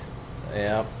 Yeah.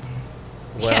 Yeah,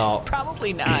 Well,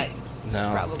 probably not. It's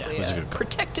No. probably Yeah, that's a a good call.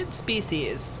 protected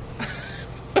species.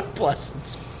 plus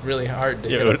it's really hard to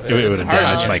Yeah, get it would have it's hard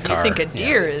damaged to my get- car. You think a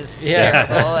deer is Yeah.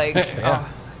 terrible. Like, Yeah.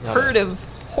 a herd of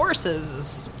horses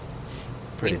is...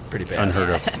 Pretty bad. Unheard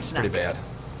of. That's not Pretty good. bad.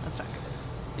 That's not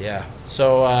good. Yeah.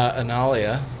 So,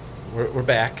 Analyah, we're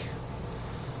back.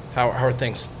 How are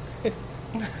things?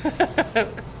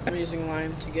 I'm using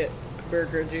lime to get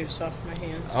burger juice off my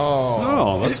hands.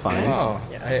 Oh, that's fine. Oh,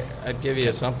 Yeah. I'd give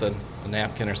you something, a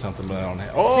napkin or something, but I don't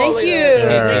have. Oh, Thank look you. at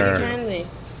that. Thank you kindly.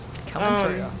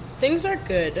 Coming through. Things are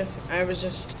good.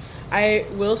 I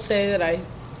will say that I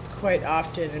quite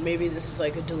often, and maybe this is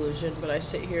like a delusion, but I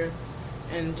sit here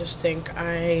and just think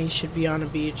I should be on a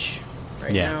beach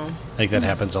right Yeah, now. I think that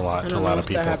happens a lot I to a don't lot know of if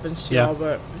people. that happens to Yeah. y'all,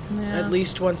 but Yeah. at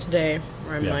least once a day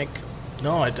where I'm Yeah. like,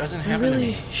 No, it doesn't I happen to really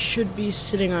me. should be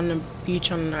sitting on a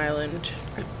beach on an island.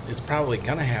 It's probably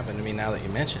gonna happen to me now that you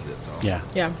mentioned it, though. Yeah.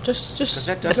 Yeah, just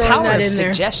that The does- throwing power that of in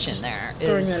there. suggestion Just there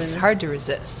throwing that is in. hard to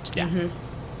resist. Yeah.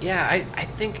 Yeah, I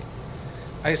think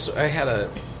I had a,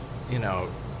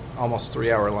 almost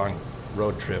 3-hour long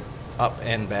road trip up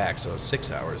and back, so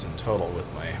 6 hours in total with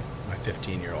my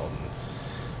 15-year-old.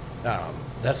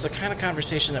 That's the kind of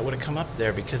conversation that would have come up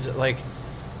there because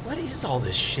what is all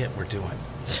this shit we're doing?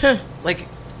 Like,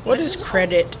 What is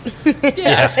credit?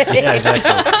 Yeah, Yeah,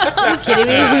 exactly. Are you kidding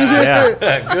me? Yeah.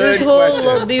 good This whole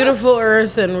question. beautiful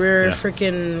earth, and we're Yeah.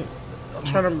 freaking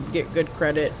trying to get good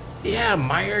credit. Yeah,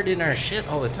 mired in our shit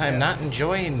all the time, not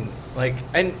enjoying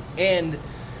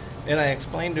and I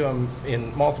explained to him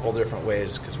in multiple different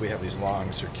ways because we have these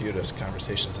long, circuitous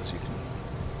conversations, as you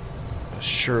can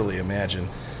surely imagine.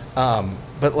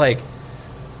 But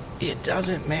it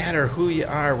doesn't matter who you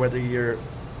are, whether you're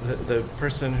the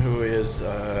person who is,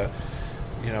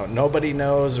 nobody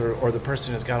knows, or the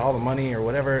person who's got all the money or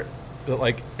whatever.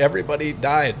 But everybody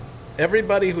died.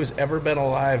 Everybody who's ever been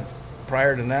alive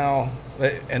prior to now,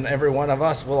 and every one of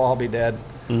us will all be dead.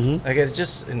 Mm-hmm. It's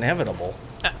just inevitable.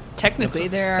 Technically,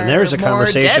 there are And there's a more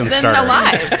conversation dead than starter.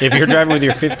 alive. If you're driving with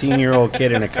your 15-year-old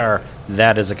kid in a car,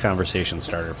 that is a conversation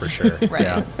starter for sure. Right.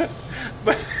 Yeah.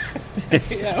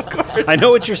 Yeah, of course. I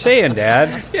know what you're saying,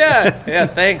 Dad. Yeah.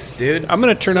 Thanks, dude. I'm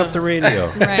going to turn up the radio.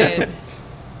 Right.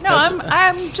 No,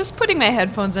 I'm just putting my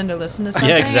headphones in to listen to something.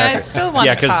 Yeah, exactly. I still want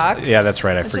to talk. Yeah, that's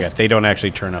right. I forget. just- They don't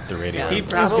actually turn up the radio. Yeah. He I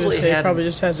was gonna probably say, had. probably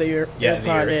just has a ear the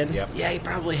pod ear- in. Yep. Yeah, he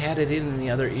probably had it in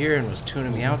the other ear and was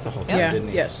tuning me out the whole time, Yeah. didn't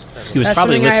he? Yes. He was That's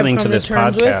probably something I have listening to come this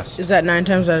terms podcast. With, is that 9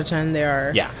 times out of 10 they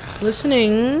are Yeah.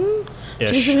 listening to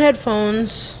Ish. some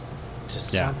headphones, To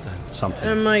Yeah. something. Something.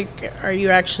 and I'm like, are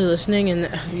you actually listening? And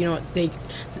you know what,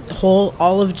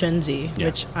 all of Gen Z, Yeah.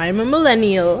 which I'm a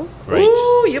millennial. Right.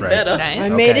 Ooh, you Right. better. Nice. I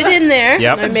made it in there.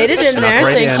 Yep. I made it in Snuck there.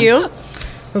 right Thank in. you. I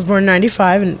was born in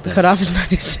 95, and the cutoff is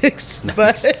 96.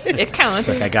 But It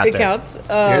counts. I got it there. counts. Here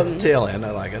at the tail end,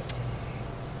 I like it.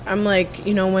 I'm like,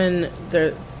 when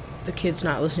the kid's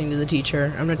not listening to the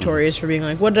teacher, I'm notorious for being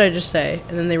like, what did I just say?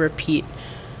 And then they repeat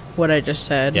what I just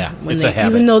said. Yeah, when it's they, a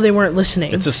habit. even though they weren't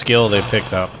listening. It's a skill they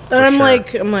picked up. for and I'm sure.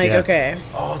 like, Yeah. okay.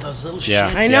 Oh, those little Yeah.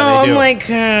 shits. I Yeah, know. they I'm do. like,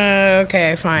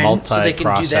 okay, fine. So they can do that, but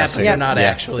Multi-processing. they're not Yeah.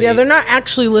 actually. Yeah, they're not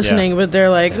actually listening, but they're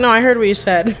like, no, I heard what you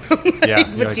said. Yeah.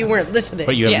 But you weren't listening.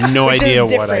 But you have Yeah. no Which is idea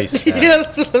what I different. said. Yeah,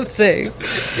 that's what I'm saying.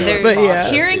 There's But yeah.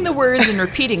 hearing the words and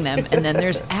repeating them, and then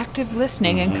there's active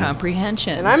listening and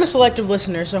comprehension. And I'm a selective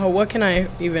listener, so what can I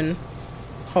even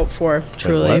hope for,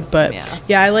 truly? what? But Yeah.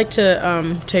 yeah, I like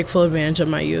to take full advantage of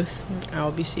my youth. I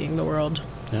will be seeing the world,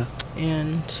 Yeah.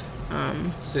 and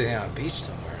sitting on a beach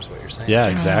somewhere is what you're saying. Yeah,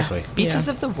 exactly. Beaches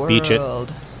Yeah. of the world. Beach it.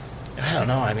 I don't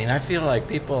know. I mean, I feel like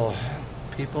people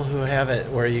who have it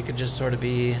where you could just sort of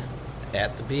be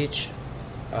at the beach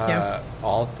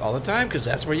all the time because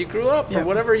that's where you grew up or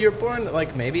whatever you're born.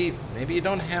 Like maybe you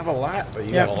don't have a lot, but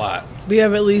you have a lot. We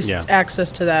have at least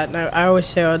access to that. And I always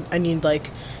say I need, like,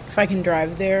 if I can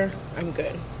drive there, I'm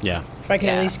good. Yeah. If I can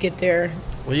at least get there.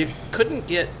 Well, you couldn't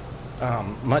get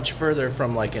much further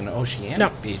from like an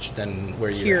oceanic beach than where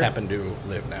you happen to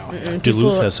live now.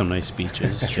 Duluth has some nice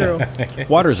beaches. True.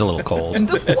 Water's a little cold.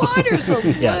 The water's a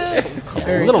little cold.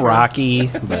 A little rocky,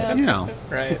 but you know.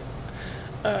 Right.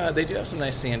 They do have some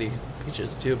nice sandy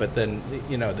beaches too, but then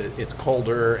it's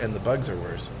colder and the bugs are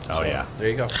worse. Oh so, yeah. There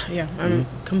you go. Yeah, I'm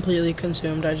completely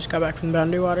consumed. I just got back from the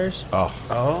Boundary Waters.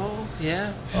 Oh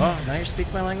yeah. Oh, now you're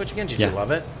speaking my language again. Did you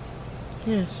love it?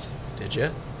 Yes. Did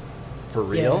you? For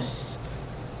real? Yes.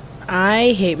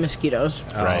 I hate mosquitoes.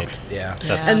 Right. Yeah.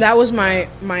 And that was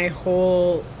my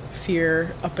whole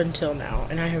fear up until now.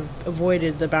 And I have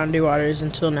avoided the Boundary Waters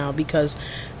until now because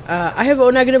I have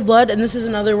O-negative blood, and this is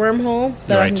another wormhole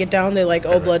that I can get down. They like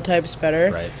O blood types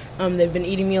better. Right. They've been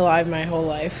eating me alive my whole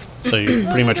life. So you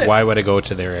pretty much, why would I go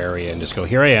to their area and just go,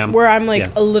 here I am. Where I'm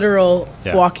like a literal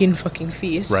walking fucking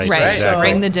feast. Right. Right. Exactly.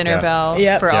 Ring the dinner bell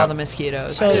for all the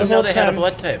mosquitoes. So I didn't the know whole they had a time-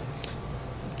 blood type.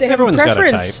 They have Everyone's a got a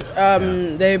preference.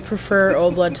 type. They prefer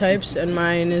O blood types, and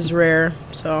mine is rare.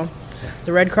 So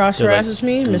the Red Cross They're harasses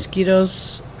me.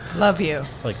 Mosquitoes. Love you.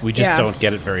 Like, we just don't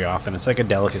get it very often. It's like a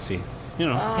delicacy, you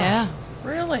know. Yeah.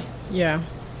 Really? Yeah,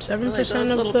 7% Those of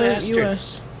little the bastards.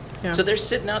 U.S. Yeah. So they're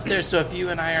sitting out there. So if you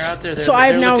and I are out there, So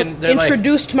I've now they're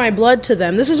introduced my blood to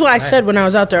them. This is what I said when I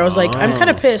was out there. I was like, I'm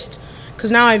kind of pissed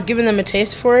because now I've given them a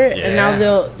taste for it, and now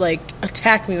they'll like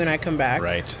attack me when I come back.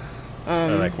 Right.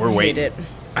 They're like, we're I hate waiting. it.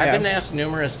 I've been asked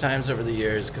numerous times over the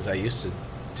years because I used to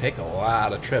take a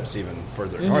lot of trips even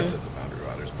further north of the Boundary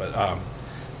Waters. But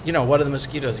what do the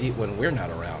mosquitoes eat when we're not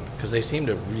around? Because they seem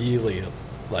to really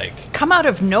like come out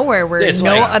of nowhere where It's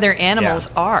no like- other animals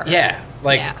are. Yeah,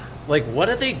 like what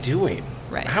are they doing?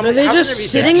 Right. Are they how just could be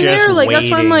sitting that? there? Just Like that's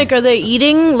why I'm waiting. like, are they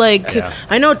eating? Like Yeah.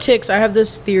 I know ticks. I have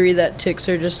this theory that ticks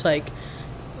are just like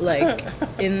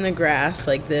in the grass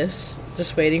like this,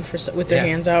 just waiting for with their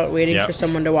hands out, waiting Yep. for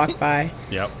someone to walk by,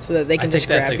 Yep. so that they I can think just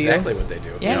that's grab exactly you. what they do.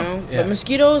 Yeah. You know, Yeah. but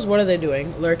mosquitoes, what are they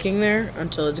doing? Lurking there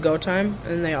until it's go time,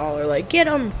 and they all are like, "Get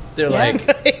them!" They're like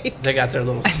they got their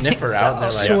little sniffer out, and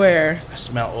they're like, Swear. I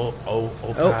smell O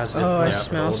positive. Oh, I but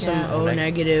smell some Yeah. O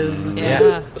negative.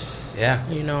 Yeah. Yeah,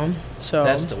 You know, so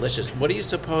that's delicious. What do you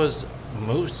suppose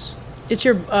moose? it's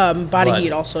your body Blood.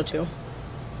 heat also too.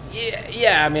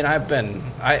 Yeah. I mean,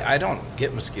 I don't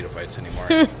get mosquito bites anymore.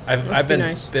 I've be been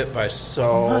nice. bit by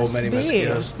so Must many be.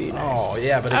 mosquitoes. Must be nice. Oh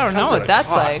yeah, but it I don't know comes what at a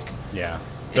that's cost. like. Yeah.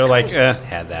 They're like,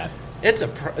 had that. It's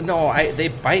they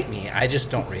bite me. I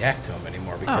just don't react to them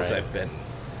anymore because Right.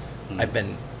 I've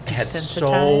been had so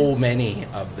Desensitized. many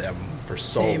of them for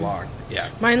so Same. long. Yeah.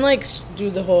 Mine like do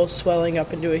the whole swelling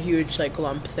up into a huge like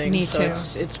lump thing. Me so too.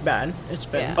 it's bad. It's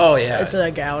bad. Yeah. Oh yeah. It's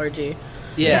like allergy.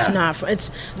 Yeah. It's not fun. It's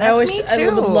That's me I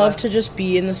would too. love to just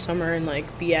be in the summer and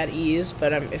like be at ease,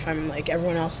 but if I'm like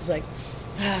everyone else is like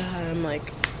I'm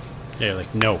like They're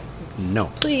like, no.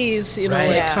 please, Right.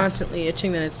 like Yeah. constantly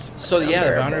itching, then it's So yeah, the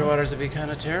unbearable. Boundary Waters would be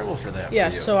kind of terrible for that. Yeah,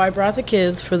 for you. so I brought the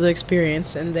kids for the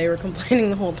experience and they were complaining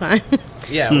the whole time.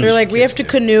 yeah, They're like, we have to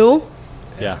canoe.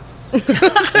 Yeah.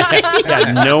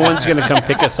 Yeah, no one's going to come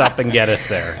pick us up and get us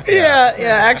there. Yeah,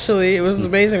 actually, it was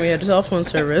amazing. We had cell phone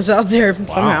service out there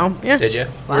somehow. Yeah. Did you?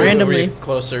 Randomly. Were you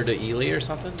closer to Ely or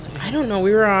something? I don't know.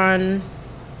 We were on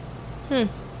Yeah,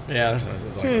 there's like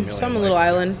a million some little places.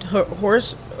 island.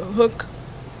 Horse Hook.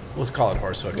 Let's call it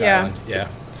Horsehook Yeah. Island. Yeah.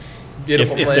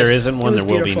 Beautiful If place. there isn't one, It was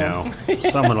there will be now.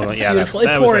 beautiful. Someone will. Yeah, Beautiful.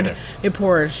 that It was poured. right It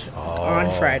poured Oh.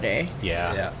 on Friday there.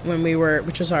 Yeah. Yeah. when we were,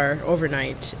 which was our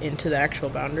overnight into the actual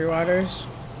Boundary Waters.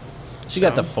 She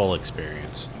got the full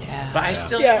experience. Yeah. But I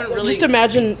still Yeah, haven't really. just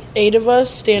imagine 8 of us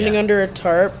standing Yeah. under a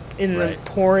tarp in the Right.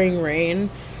 pouring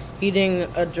rain, eating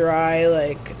a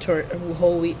dry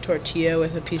whole wheat tortilla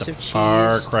with a piece It's a of cheese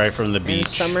far cry from the and beach.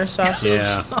 summer sausage.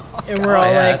 Yeah. And we're Oh,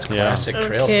 all yeah, like, it's classic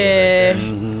trail okay, food.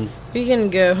 Right Mm-hmm. we can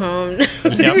go home.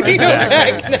 Yep,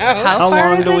 exactly. How far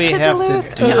long is do it we to have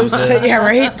Duluth? to do this? Yeah,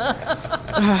 right.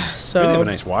 We have So, a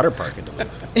nice water park in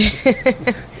Duluth.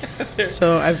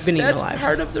 so I've been eating That's alive.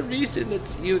 part of the reason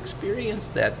you experience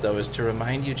that, though, is to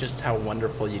remind you just how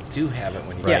wonderful you do have it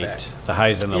when you get back. Right. The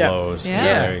highs and the Yeah. lows. Yeah.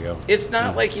 There you go. It's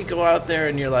not like you go out there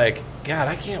and you're like, God,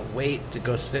 I can't wait to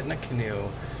go sit in a canoe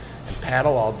and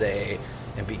paddle all day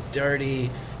and be dirty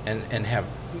and have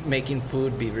making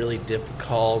food be really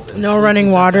difficult. And No sleep running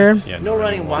and stuff. water. Yeah, No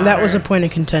running water. That was a point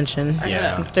of contention. I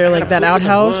Yeah. gotta- They're I like gotta that poop in the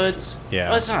outhouse. woods. Yeah.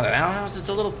 Well, it's not an outhouse. It's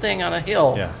a little thing on a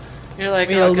hill. Yeah. You're like,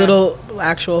 We had a little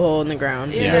actual hole in the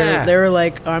ground. Yeah. They were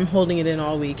like, I'm holding it in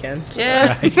all weekend.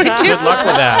 Yeah. Good luck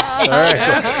with that. All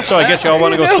right. Cool. So I guess y'all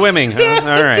want to go swimming, huh? All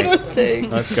That's what I was right. saying.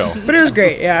 Let's go. But it was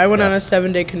great. Yeah, I went on a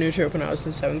 7-day canoe trip when I was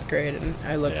in 7th grade, and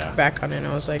I looked Yeah. back on it, and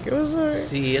I was like, it was.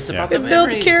 See, it's about Yeah. the It builds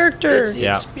memories. character. It's the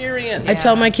Yeah. experience. I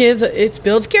tell my kids it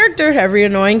builds character. Every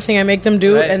annoying thing I make them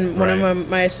do, Right. and one Right. of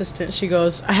my assistants, she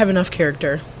goes, "I have enough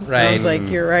character." And I was Right.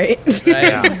 like, "You're right."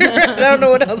 Right. I don't know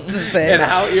what else to say. And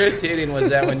how irritating was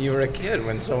that when you were a kid,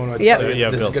 when someone would Yep. tell you Yeah,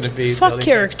 this is build- going to be Fuck building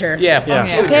character. Yeah, fuck Yeah.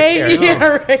 character. Okay. Yeah,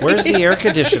 right. Where's the air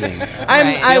conditioning?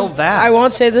 Right. Build that. I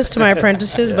won't say this to my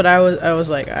apprentices, but I was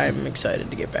like, I'm excited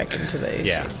to get back into the AC.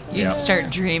 Yeah. You start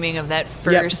dreaming of that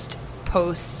first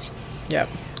post Yep.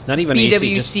 Not even AC,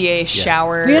 BWCA just,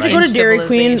 shower. We had to go to Dairy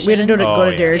Queen. We had to go Oh,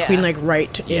 to Dairy yeah. Queen Yeah. like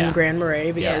right Yeah. in Grand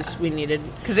Marais because we needed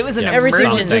because it was an Yeah. everything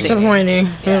was emergency. disappointing.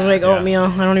 It was like Yeah. oatmeal.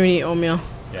 I don't even eat oatmeal.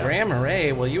 Yeah. Grand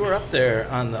Marais, well, you were up there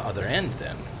on the other end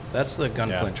then. That's the Gunflint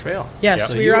Yeah. Trail. Yes, Yeah.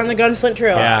 So we you were on the Gunflint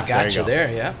Trail. Yeah. I got there you you go. there,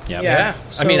 yeah. Yep. Yeah.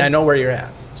 So- I mean, I know where you're at.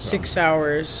 6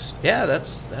 hours. Yeah,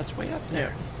 that's way up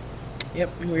there. Yep,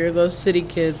 we were those city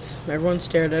kids. Everyone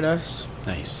stared at us.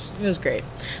 Nice. It was great.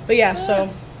 But yeah, so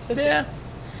Yeah.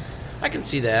 I can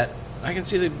see that. I can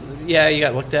see you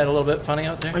got looked at a little bit funny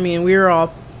out there. I mean, we were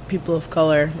all people of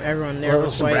color. Everyone there Well,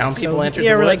 was some white. brown so, people entered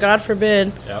yeah, the we're like, woods. God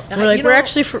forbid. Yep. We're like, You we're know-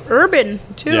 actually for urban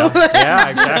too. Yeah,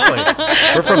 exactly.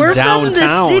 We're from We're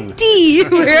downtown. from the city.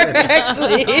 We're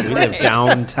actually. We live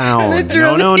downtown.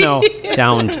 Literally. No.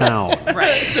 Downtown.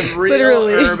 Right. Some real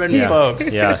Literally. urban Yeah. folks.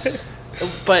 Yes.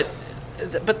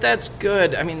 But that's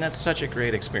good. I mean, that's such a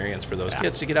great experience for those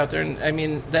kids to get out there. And I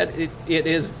mean,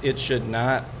 it should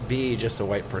not be just a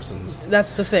white person's.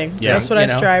 That's the thing. Yeah. That's what You I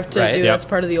know, strive to right. do. Yep. That's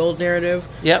part of the old narrative.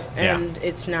 Yep. Yeah. And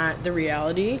it's not the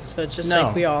reality. So it's just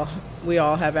No. like we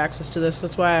all have access to this.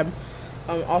 That's why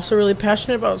I'm also really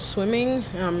passionate about swimming.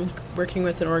 I'm working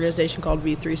with an organization called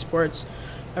V3 Sports.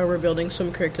 We're building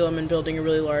swim curriculum and building a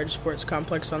really large sports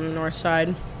complex on the north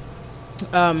side.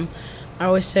 I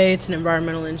always say it's an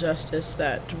environmental injustice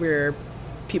that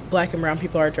black and brown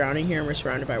people are drowning here and we're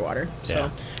surrounded by water.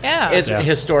 So Yeah. It's Yeah.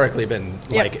 historically been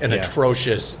like an Yeah.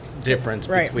 atrocious difference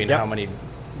Right. between Yep. how many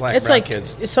black it's brown like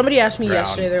kids. somebody asked me drown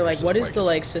yesterday. They're like, versus "What is white the kids."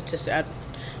 like statistic?" I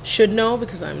should know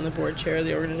because I'm the board chair of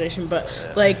the organization, but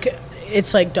like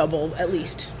it's like double at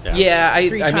least. Yeah, I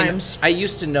 3 mean, times. I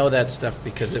used to know that stuff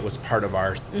because it was part of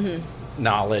our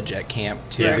knowledge at camp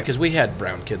too. Yeah. Because we had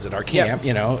brown kids at our Yep.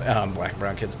 camp, black and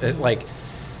brown kids.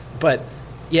 But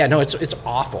yeah, no, it's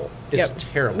awful. It's Yep.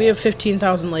 terrible. We have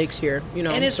 15,000 lakes here,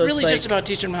 and it's so really like- just about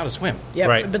teaching them how to swim. Yeah,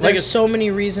 Right. but Like there's it's- so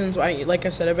many reasons why. Like I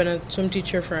said, I've been a swim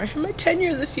teacher for my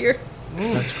tenure this year.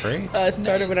 That's great. I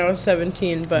started when I was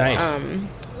 17, but Nice.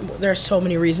 there are so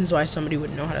many reasons why somebody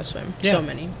wouldn't know how to swim. Yeah. So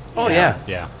many. Oh yeah.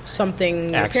 Yeah.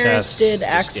 Something Access, your parents did,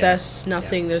 just- access,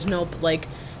 nothing. There's no like.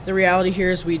 The reality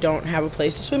here is we don't have a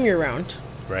place to swim year round.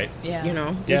 Right. Yeah. You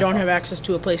know, we Yeah. don't have access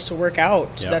to a place to work out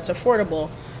Yeah. that's affordable,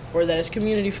 or that is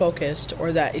community focused,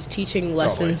 or that is teaching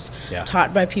lessons Yeah.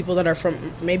 taught by people that are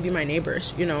from maybe my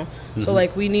neighbors. Mm-hmm. So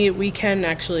like we can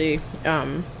actually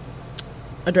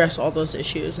address all those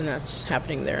issues, and that's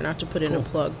happening there. Not to put in a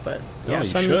plug, but No, yeah. you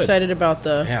So I'm should. excited about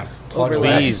the Yeah. Plug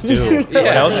overlap. Please do. What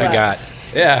Yeah. else you got?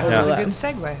 Yeah. That's a Yeah. good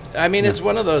segue. I mean, it's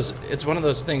one of those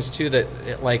things too that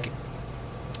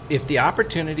if the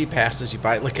opportunity passes you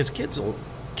by, like, because kids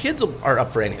are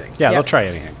up for anything. Yeah, Yep. they'll try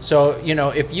anything. So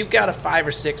if you've got a 5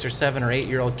 or 6 or 7 or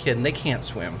 8-year-old kid and they can't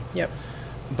swim, Yep.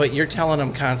 but you're telling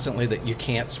them constantly that you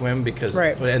can't swim because,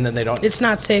 Right. and then they don't. It's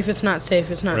not safe. It's not safe.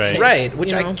 It's not Right. safe. Right,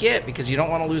 which you I know? get because you don't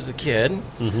want to lose the kid.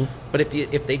 Mm-hmm. But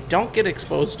if they don't get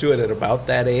exposed to it at about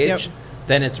that age, Yep.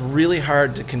 then it's really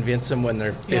hard to convince them when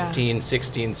they're Yeah. 15,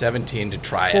 16, 17 to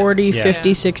try 40, it. Yeah.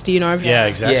 50, 60. I've Yeah,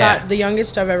 exactly. Yeah. taught, the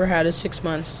youngest I've ever had is 6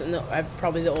 months, and I'm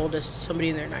probably the oldest, somebody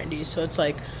in their 90s. So it's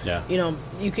like, Yeah.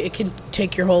 it can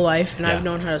take your whole life, and Yeah. I've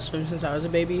known how to swim since I was a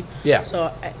baby. Yeah.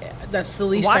 So that's the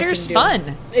least Water's I can do.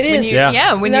 fun. It When is. you,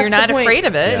 Yeah. when And you're that's the not point. afraid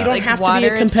of it. Yeah. You don't like have to water be a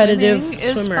and competitive swimming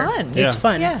is swimmer. fun. Yeah. It's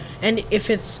fun. Yeah. And if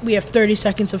we have 30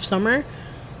 seconds of summer,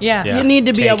 Yeah. Yeah. you need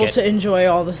to be Take able it. to enjoy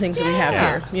all the things that we have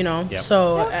Yeah. here, Yep.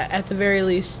 So at the very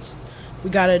least, we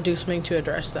got to do something to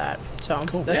address that. So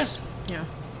that's, yeah.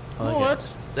 I like Oh, it.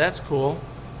 that's cool.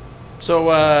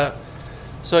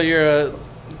 So you're a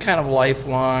kind of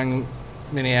lifelong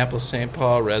Minneapolis St.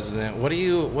 Paul resident. What do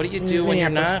you do when you're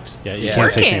not? Minneapolis. Yeah, you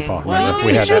can't say St. Paul. Well,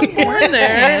 we had you're that. just born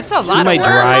there. Yeah, it's a lot of might work.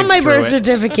 drive on my through birth it.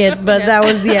 certificate, but that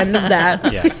was the end of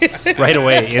that. Yeah. Right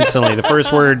away, instantly. The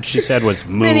first word she said was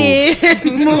move.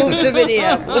 Move to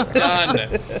Minneapolis.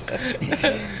 Done.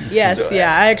 Yes, So,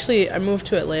 yeah. I moved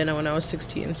to Atlanta when I was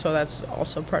 16, so that's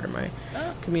also part of my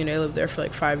community. I lived there for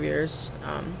like 5 years.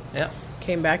 Yeah.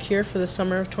 Came back here for the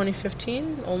summer of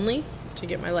 2015 only to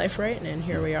get my life right, and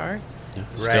here we are. Yeah.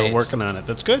 Still Right. working on it.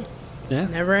 That's good. Yeah.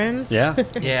 Never ends. Yeah.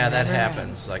 Yeah, that Never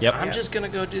happens. Like, Yep. I'm just going to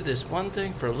go do this one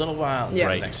thing for a little while. And Yeah.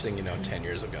 Right. Next thing you know, 10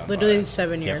 years have gone Literally by.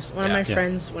 7 years. One of Yeah. my Yeah.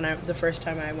 friends, the first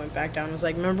time I went back down, was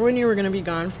like, "Remember when you were going to be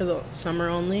gone for the summer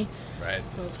only?" Right.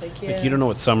 I was like, "Yeah." Like, you don't know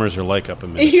what summers are like up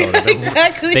in Minnesota. Yeah,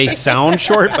 exactly. They sound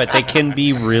short, but they can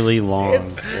be really long.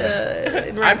 It's,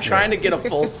 I'm trying to get a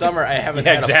full summer. I haven't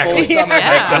Yeah, had exactly. a full summer.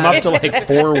 Yeah. I'm up to like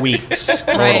 4 weeks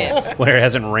total, Right. where it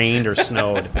hasn't rained or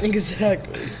snowed.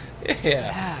 exactly. Yeah.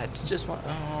 Sad. It's just one.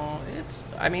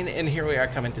 I mean, and here we are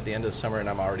coming to the end of the summer, and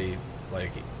I'm already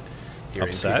like hearing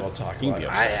Upset? people talk You can about be it.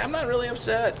 upset. I'm not really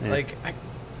upset. Yeah. Like,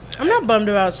 I'm not bummed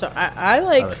about I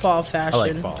like like- fall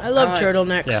fashion. fall. I love I like-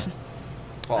 turtlenecks. Yeah.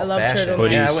 fall I love fashion.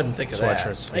 turtlenecks. Yeah, I Hoodies, wouldn't think of that.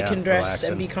 sweatshirts. I Yeah, can dress relaxing.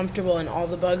 and be comfortable, and all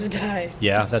the bugs die.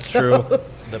 Yeah, that's So, true.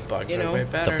 The bugs You are know, way the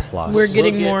better. plus. We're We'll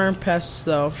getting get- more pests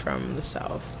though from the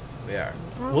south. We are.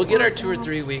 We'll get our 2 or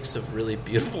 3 weeks of really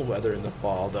beautiful weather in the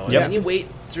fall, though. And Yep. then you wait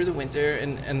through the winter,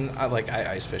 and I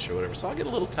ice fish or whatever. So I'll get a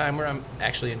little time where I'm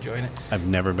actually enjoying it. I've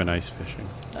never been ice fishing.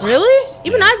 Really?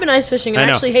 Even Yeah. I've been ice fishing and I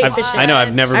know. actually hate I've- fishing. I know.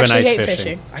 I've never been Actually ice hate fishing.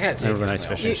 fishing. I gotta take Never been these ice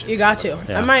my fishing. old You got to. too.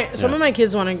 Yeah. Some Yeah. of my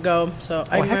kids want to go, so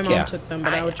my heck mom yeah. took them,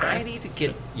 but I would try. I need to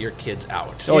get your kids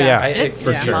out. Oh, yeah. It's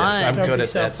for sure. fun. I'm That'd good be at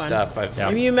so that fun. stuff. Yeah.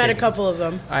 Have you met a taken- couple of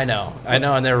them? I know,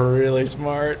 and they're really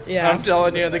smart. Yeah. I'm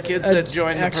telling you, the kids that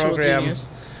join the Actual program. genius.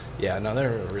 Yeah, no, they're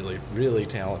really, really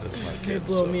talented, smart They kids.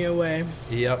 blow so- me away.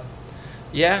 Yep.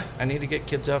 Yeah, I need to get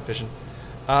kids out fishing.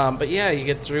 But yeah, you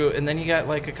get through, and then you got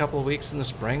like a couple of weeks in the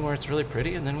spring where it's really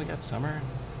pretty, and then we got summer, and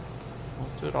we'll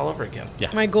do it all over again. Yeah.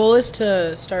 My goal is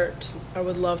to start. I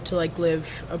would love to like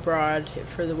live abroad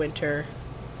for the winter.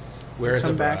 Where is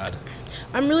Come abroad? back.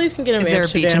 I'm really thinking of Is there a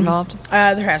Amsterdam. beach involved?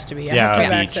 There has to be. I have to Yeah,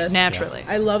 have beach. access. Naturally.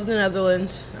 I love the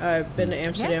Netherlands. I've been to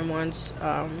Amsterdam once.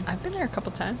 I've been there a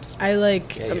couple times. I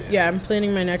like. Yeah, you Yeah, I'm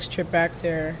planning my next trip back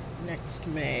there next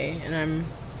May, and I'm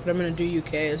going to do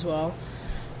UK as well.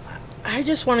 I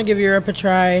just want to give Europe a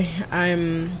try.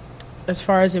 As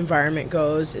far as environment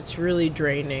goes, it's really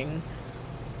draining.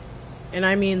 And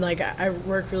I mean, like, I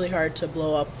work really hard to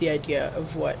blow up the idea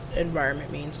of what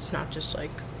environment means. It's not just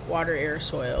like water, air,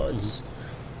 soil. It's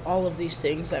all of these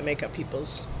things that make up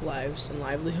people's lives and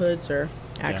livelihoods or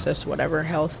access, whatever,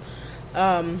 health.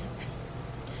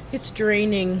 It's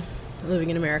draining living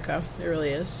in America. It really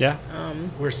is. Yeah.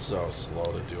 We're so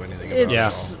slow to do anything It's- about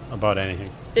Yeah. it. About anything.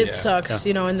 It Yeah. sucks,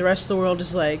 Yeah. and the rest of the world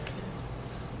is like,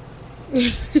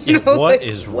 Yeah, know, what like,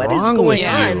 is what is wrong going with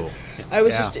on? you? I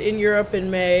was Yeah. just in Europe in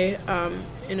May,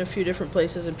 in a few different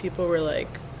places, and people were like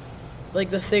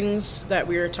the things that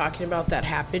we were talking about that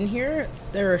happen here,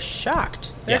 they were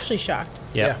shocked. They're Yeah. actually shocked.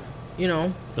 Yeah. You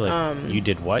know, You're like, you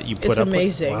did what? You put it's up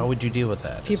amazing. with? Why would you deal with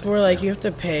that? It's people were like, you have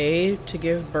to pay to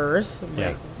give birth. I'm Yeah.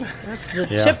 like, that's the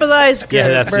Yeah. tip of the iceberg. Yeah,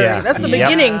 that's- yeah. That's the Yep.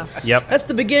 beginning. Yep. That's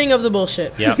the beginning of the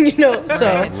bullshit. Yep. You know, so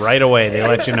Right. Right away, they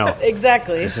let you know.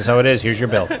 exactly. This is how it is. Here's your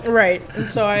bill. Right. And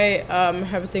so I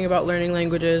have a thing about learning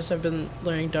languages. I've been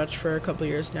learning Dutch for a couple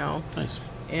years now. Nice.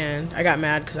 And I got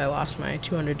mad because I lost my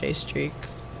 200-day streak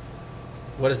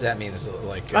What does that mean? Is it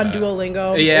like on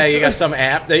Duolingo. Yeah, It's- you got some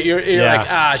app that you're Yeah.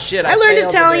 like, shit. I learned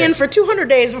failed Italian today. for 200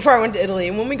 days before I went to Italy.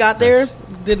 And when we got there,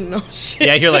 didn't know shit.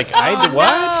 Yeah, you're like, I did what?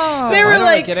 They Why were don't I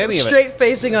like get any of it? straight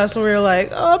facing us, and we were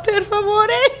like, "Oh, per favore."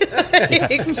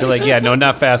 You're like, yeah, no,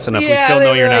 not fast enough. Yeah, we still they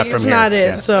know were you're like, not from it's here. not it.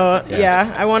 Yeah. So Yeah.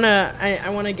 yeah, I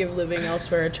wanna give living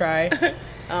elsewhere a try.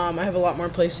 I have a lot more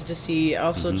places to see. I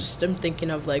also just am thinking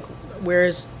of like where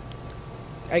is,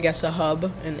 I guess, a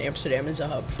hub, and Amsterdam is a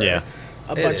hub for Yeah.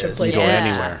 a It bunch is. of You places. Go Yeah.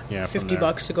 anywhere. Yeah, from there.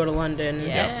 $50 to go to London.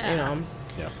 Yeah. You know.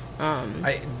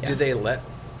 Yeah. Do they let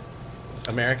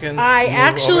Americans? I move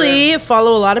actually over?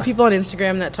 follow a lot of people on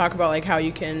Instagram that talk about like how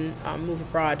you can move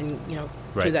abroad and do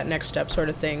Right. that next step sort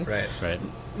of thing. Right. Right.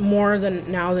 More than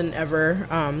now than ever,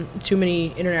 too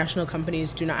many international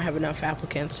companies do not have enough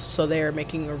applicants, so they are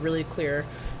making a really clear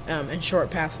and short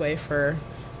pathway for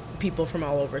people from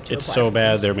all over to It's apply so for bad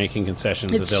things. they're making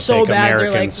concessions It's that they'll so take bad. They're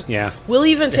Americans. like, Yeah. we'll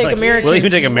even take Like, Americans. We'll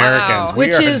even take Wow. Americans.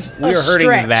 which is we a are hurting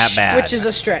stretch, that bad. Which is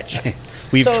a stretch.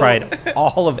 We've so- tried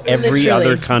all of every Literally.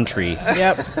 other country.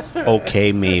 Yep.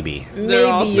 Okay, maybe. They're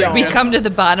all Maybe. saying- We come to the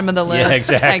bottom of the list, Yeah,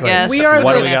 exactly. I guess. We are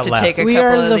What the- do we have got to left? take a We couple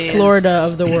are of the these. Florida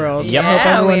of the world. Yep. I hope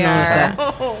Yeah, everyone we knows are.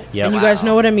 that. Yep. And you guys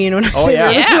know what I mean when I Oh, say yeah.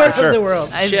 we're the Yeah, Florida for sure. of the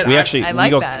world. I, Shit, We actually I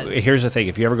like we go. that. Here's the thing: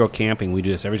 if you ever go camping, we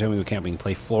do this every time we go camping.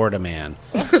 Play Florida Man.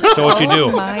 So what you do?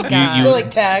 Oh my You, God. you, So,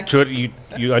 like, tag.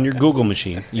 you on your Google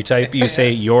machine. You type. You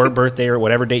say your birthday or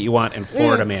whatever date you want and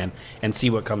Florida Man, and see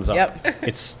what comes up. Yep.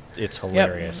 It's It's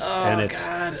hilarious, and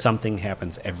God. something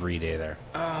happens every day there.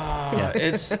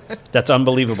 It's That's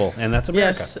unbelievable, and that's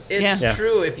America. Yes. it's Yeah.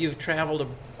 true. If you've traveled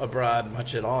abroad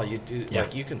much at all, you do Yeah.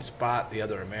 like you can spot the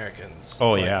other Americans.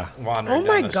 Oh, like, yeah. wandering Oh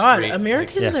my down the God, street,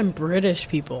 Americans Yeah. and British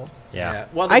people. Yeah.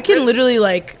 Well, the I can Brits- literally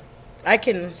I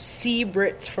can see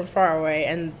Brits from far away,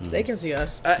 and they can see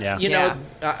us. Yeah. You know,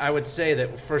 I would say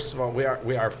that first of all,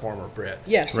 we are former Brits.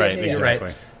 Yes, Right, yes, yes, You're exactly.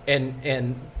 right.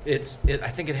 And I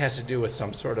think it has to do with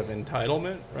some sort of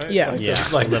entitlement, right? Yeah. Like, Yeah,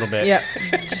 like a little bit. Yeah,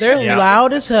 they're Yeah.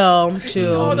 loud as hell too.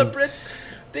 Oh, the Brits,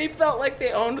 they felt like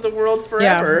they owned the world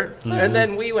forever. And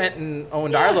then we went and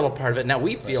owned our little part of it. Now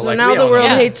we feel So like now we the own world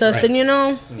it. hates us, Right. and you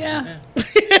know, Yeah.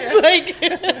 it's like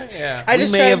Yeah. I We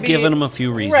just may try to have be, given them a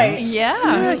few reasons. Right.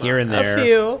 Yeah. Here and there. a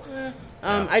few.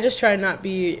 I just try not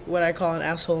be what I call an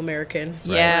asshole American.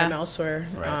 Yeah. when I'm elsewhere.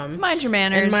 Right. Mind your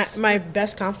manners. And my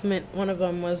best compliment, one of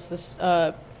them was this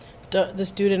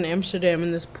this dude in Amsterdam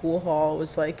in this pool hall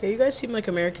was like, "Hey, you guys seem like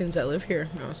Americans that live here."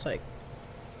 And I was like,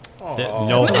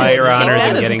 No Take higher that honor as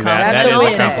than a getting compliment. that. That's That a is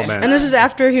win. a compliment. and this is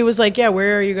after he was like, "Yeah,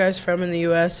 where are you guys from in the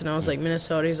U.S.?" And I was like,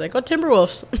 "Minnesota." He's like, "Oh,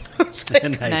 Timberwolves." I was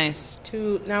like, Nice.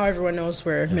 now everyone knows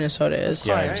where Minnesota is.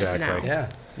 Yeah, Right. exactly. Now.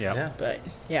 Yeah. Yeah. But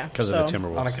yeah, Because so, of the On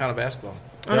Timberwolves. account of basketball.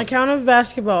 on account of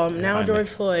basketball, now Finally. George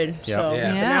Floyd. Yeah. So Yeah.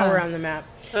 but Yeah. now we're on the map.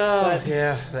 Oh, But-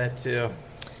 yeah, that too.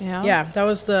 Yeah. Yeah, that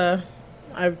was the.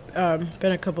 I've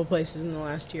been a couple places in the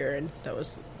last year, and that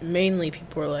was mainly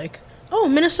people were like, "Oh,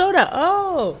 Minnesota.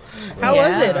 Oh, how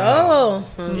was Yeah. it? Oh."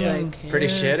 I was Yeah. like, Pretty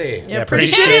shitty. Yeah, Yeah,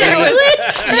 pretty pretty shitty. shitty. Really?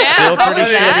 Yeah. Still How pretty was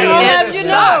shitty. that? I'll It have you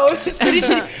know, sucked. it's pretty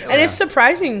shitty, and it's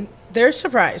surprising. They're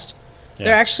surprised. Yeah.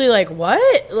 They're actually like,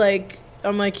 "What?" Like,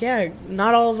 I'm like, "Yeah,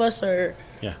 not all of us are."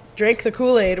 Yeah. Drank the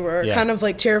Kool-Aid. We're Yeah. kind of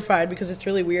like terrified because it's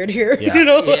really weird here. Yeah. You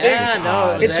know, like, Yeah, no,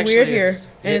 odd. it's actually- weird here,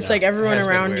 and it's yeah, like everyone it has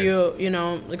been around weird. you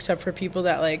know, except for people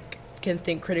that like can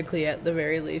think critically at the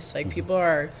very least. Like people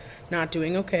are not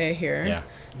doing okay here. Yeah.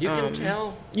 You can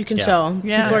tell. You can Yeah. tell.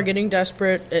 Yeah. People are getting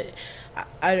desperate.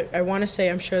 I want to say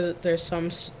I'm sure that there's some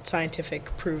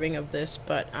scientific proving of this,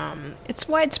 but It's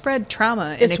widespread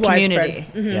trauma in it's a community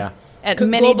widespread. Mhm. Yeah. at Co-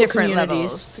 many global different communities.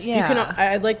 levels. Yeah. You can.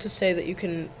 I'd like to say that you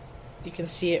can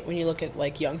see it when you look at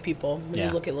like young people. When Yeah.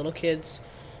 you look at little kids,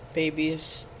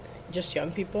 babies, just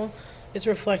young people. It's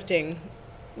reflecting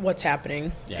what's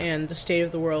happening, Yeah. and the state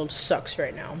of the world sucks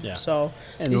right now. Yeah. So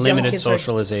And these young limited kids are-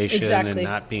 socialization exactly. and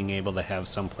not being able to have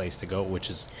some place to go, which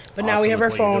is But now we awesome have with our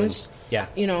what you're doing. phones. Yeah.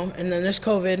 You know, and then there's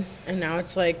COVID, and now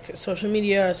it's like social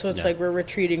media. So it's Yeah. like we're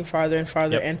retreating farther and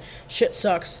farther, Yep. and shit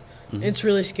sucks. It's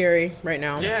really scary right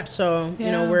now. Yeah. So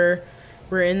you know Yeah.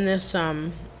 we're in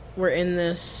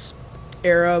this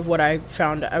era of what I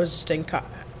found. I was just in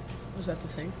was that the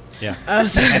thing? Yeah. I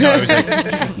was, I know, I was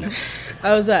like,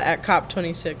 I was at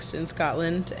COP26 in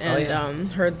Scotland and yeah.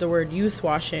 heard the word youth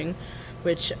washing,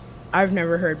 which I've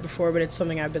never heard before, but it's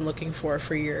something I've been looking for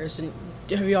years. And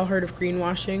have you all heard of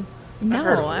greenwashing? No, I've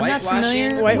heard of I'm not whitewashing.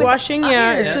 familiar. Whitewashing, with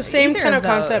yeah, either- it's the same either kind of those.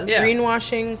 concept. Yeah.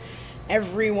 Greenwashing,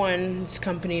 everyone's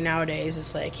company nowadays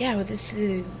is like, yeah, well, this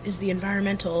is the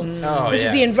environmental. Oh, This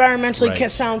is yeah. the environmentally Right.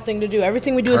 sound thing to do.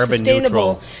 Everything we do is Carbon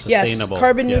sustainable. neutral. Yes, Sustainable.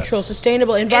 carbon Yes. neutral,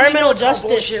 sustainable, environmental it's all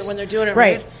justice. bullshit when they're doing it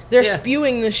right. They're Yeah.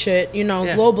 spewing this shit, Yeah.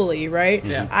 globally, right?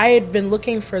 Yeah. I had been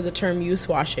looking for the term youth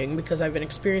washing because I've been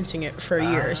experiencing it for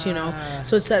years,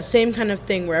 So it's that same kind of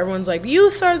thing where everyone's like,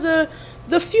 youth are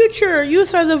the future,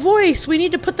 youth are the voice. We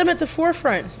need to put them at the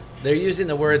forefront. They're using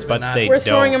the words, but But not. they We're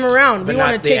throwing don't. them around. But We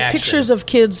want not to the take action. pictures of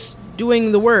kids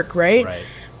doing the work, right? Right.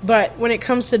 But when it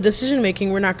comes to decision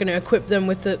making, we're not going to equip them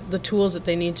with the tools that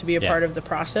they need to be a Yeah. part of the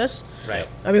process. Right.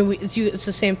 I mean, it's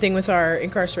the same thing with our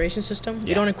incarceration system. We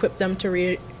Yeah. don't equip them to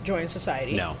rejoin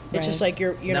society. No. It's just Right. like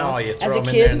you No, know, you throw as a them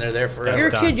in kid, there and they're there forever. you're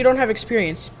a That's kid. done. You don't have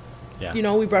experience.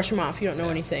 Yeah. We brush them off. You don't know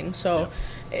anything. So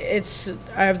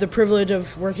I have the privilege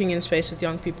of working in space with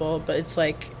young people, but it's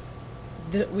like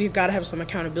we've got to have some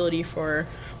accountability for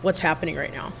what's happening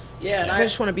right now. Yeah, and 'Cause I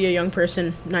just want to be a young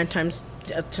person 10 times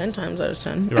out of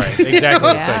 10. Right. Exactly. It's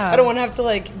like, Yeah. I don't want to have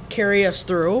to carry us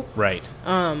through. right.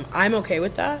 I'm okay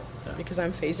with that because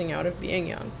I'm phasing out of being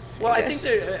young. Well, I think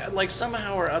they're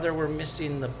somehow or other we're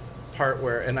missing the part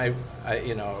where, and I'm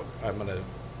going to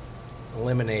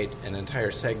eliminate an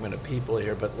entire segment of people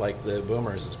here, but like the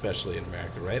boomers, especially in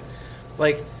America, right?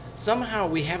 Like somehow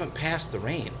we haven't passed the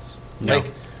reins. No.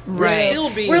 Like we're Right.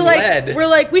 still being We're led.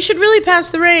 like, we should really pass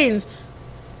the reins.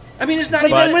 I mean, it's not But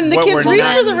even. then when the what kids we're reach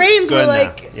not for the reins, we're gonna-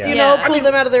 like, yeah. Yeah. pull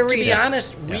them out of their to reach. be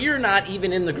honest, we're not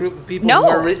even in the group of people No. who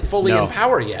are fully No. in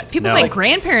power yet. People No. my Like-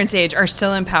 grandparents' age are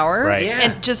still in power, Right. Yeah.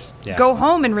 and just Yeah. go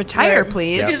home and retire, Right.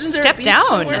 please. Yeah. Isn't there Step a beach down.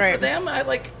 somewhere Right. for them?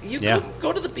 You Yeah.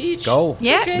 go to the beach. Go.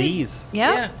 Yeah. okay. Please.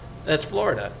 Yeah. Yeah. That's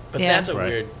Florida, but Yeah. that's a Right.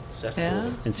 weird cesspool. Yeah.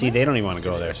 And see, they don't even want to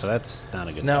go there, Scissors. so that's not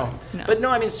a good No. sign. No. But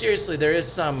no, I mean, seriously, there is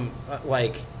some,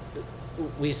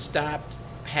 we stopped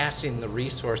passing the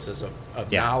resources of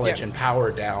Yeah. knowledge Yeah. and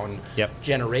power down Yep.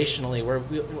 generationally, where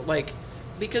we,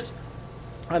 because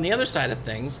on the other side of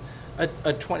things,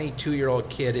 a 22-year-old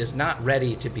kid is not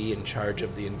ready to be in charge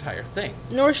of the entire thing.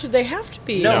 Nor should they have to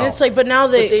be. No. And it's like, but now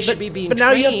they should be being But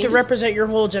now you have to trained. represent your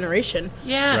whole generation.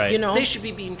 Yeah, Right. You know? they should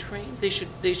be being trained. They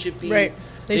should be Right.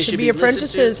 They should be listened to.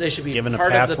 apprentices. They should be Given a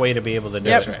part pathway of to be able to do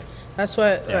Yep. it. right. That's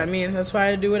what Yeah. I mean. That's why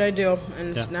I do what I do,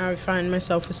 and Yeah. now I find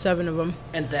myself with 7 of them.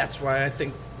 And that's why I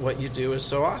think what you do is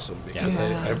so awesome, because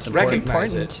Yeah. I It's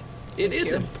recognize important. it. It is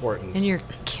you. important. And you're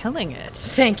killing it.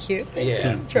 Thank you.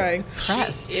 Yeah. I'm trying.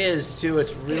 Impressed. She is too.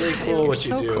 It's really cool You're what you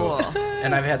so do. cool.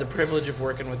 And I've had the privilege of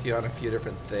working with you on a few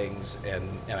different things, and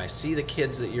I see the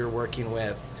kids that you're working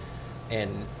with,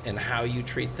 and how you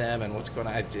treat them and what's going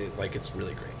on. It's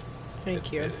really great.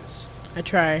 Thank you. It is. I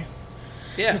try.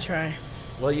 Yeah. I try.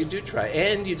 Well, you do try,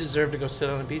 and you deserve to go sit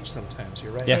on a beach sometimes.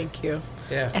 You're right. Yeah. Thank you.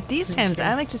 Yeah. At these times,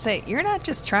 I like to say, you're not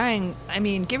just trying. I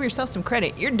mean, give yourself some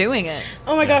credit. You're doing it.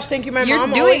 Oh my gosh, thank you. My You're mom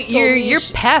doing. always told me You're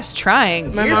she- past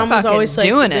trying. My You're mom was fucking always like,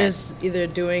 doing it. "There's either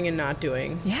doing and not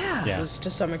doing." Yeah. Yeah. Just to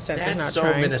some extent, That's there's so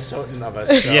not trying. Minnesotan of us.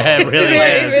 though. Yeah, it really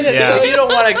Very is. Yeah. You don't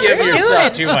want to give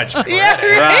yourself too much credit.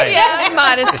 Right. Yeah,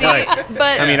 modesty. Like,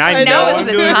 but I mean, I now know is I'm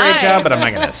the doing a time. great job, but I'm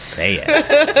not going to say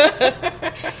it.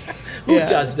 Who Yeah.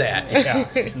 does that? Yeah.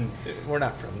 We're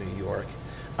not from New York.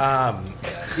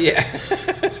 Yeah.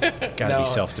 Got to No. be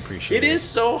self-depreciating. It is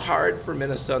so hard for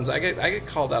Minnesotans. I get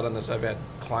called out on this. I've had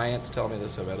clients tell me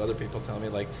this. I've had other people tell me,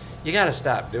 like, you got to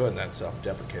stop doing that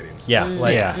self-deprecating stuff. Yeah,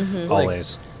 Like, yeah, like,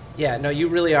 always. Yeah, no, you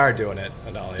really are doing it,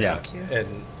 Analyah. Yeah. Thank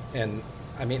you. And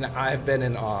I mean, I've been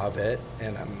in awe of it,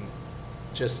 and I'm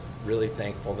just really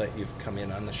thankful that you've come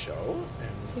in on the show. And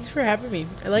Thanks for having me.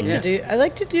 I like Yeah.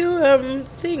 to do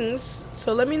things.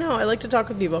 So let me know. I like to talk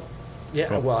with people. yeah,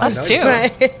 Cool. well, Us I know too.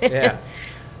 you- Right.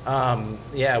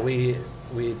 Yeah,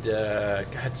 we'd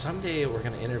God, someday we're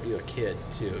going to interview a kid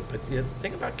too. But the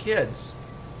thing about kids,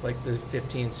 like the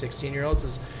 15, 16-year-olds,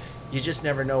 is you just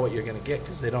never know what you're going to get,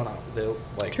 because they'll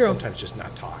like True. sometimes just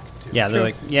not talk too. Yeah, they're True.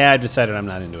 like, yeah, I've decided I'm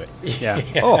not into it. Yeah.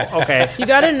 Oh, okay. You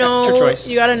gotta know. It's your choice.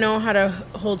 You gotta know how to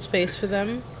hold space for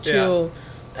them to,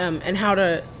 and how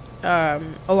to.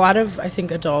 A lot of I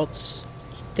think adults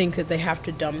think that they have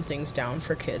to dumb things down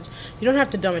for kids. You don't have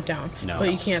to dumb it down, No. but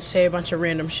you can't say a bunch of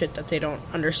random shit that they don't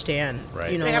understand.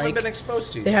 Right. You know, They haven't like, been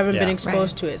exposed to. they yet. haven't been Yeah.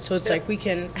 exposed Right. to it, so it's Yeah. like we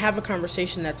can have a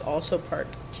conversation that's also part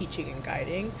teaching and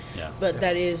guiding, Yeah. but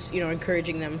that is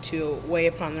encouraging them to weigh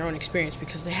upon their own experience,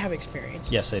 because they have experience.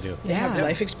 Yes, I do. They have Yeah.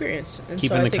 life experience, and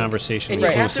Keeping so I the think, conversation And you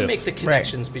have to inclusive. make the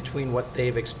connections between what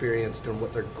they've experienced and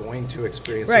what they're going to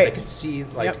experience, so Right. they can see,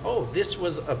 like, Yep. oh, this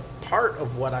was a part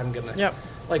of what I'm gonna, Yep.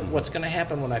 like, what's gonna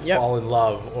happen when I Yep. fall in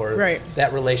love, or Right.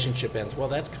 that relationship ends. Well,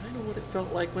 that's kind of what it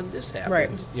felt like when this happened. Right.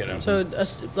 You know. So,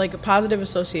 like positive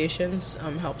associations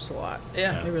helps a lot.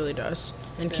 Yeah. It really does.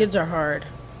 And kids are hard.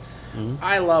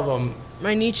 I love them.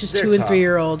 My niche is They're 2 and tough. 3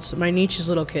 year olds. My niche is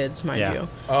little kids, mind Yeah. you.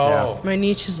 Oh, My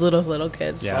niche is little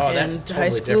kids. Yeah. Oh, And that's high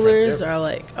totally different. schoolers They're- are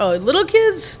like, oh, little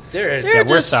kids. they're They're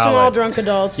we're just small solid. drunk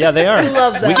adults. Yeah, they are. I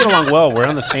love them. We get along well. We're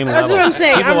on the same level. That's what I'm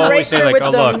saying. People I'm always right say, there like, with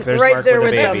oh, them. look, there's Right Mark there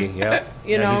with a with baby. them. Yep.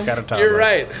 You Yeah, know? he's got a toddler. You're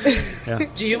right. Yeah.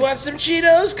 Do you want some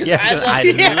Cheetos? Because Yeah, I love I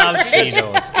Cheetos. love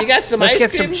Cheetos. You got some Let's ice get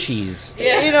cream? some cheese.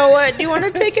 You know what? Do you want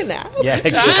to take a nap? Yeah,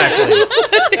 exactly.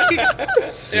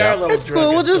 They are a little That's cool. drunk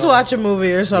We'll and just so- watch a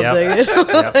movie or something. Yep. You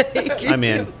know? Yep. I'm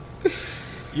in.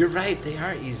 You're right. They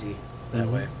are easy that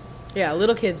way. Yeah,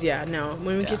 little kids, yeah. No,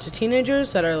 when we Yeah. get to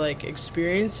teenagers that are like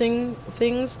experiencing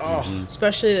things, Oh.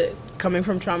 especially coming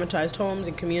from traumatized homes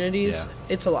and communities,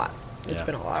 Yeah. it's a lot. It's Yeah.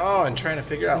 been a lot. Oh, and trying to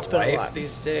figure out It's been a life lot.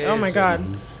 these days. Oh my god.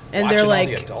 And watching they're all like,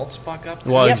 the adults fuck up.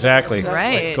 Well, Yep. exactly. Stuff,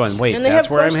 Right. Going, wait, And they that's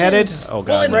have where I'm headed? questions. Oh, Well,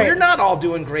 God. and no. we're not all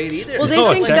doing great either. Well, they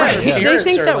No, think exactly, that yeah. they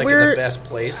think are that like in we're. the best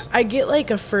place. I get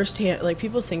like a firsthand, like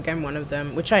people think I'm one of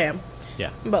them, which I am,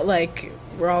 Yeah. but like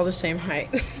we're all the same height.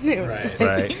 Right.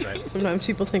 Right. Sometimes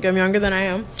people think I'm younger than I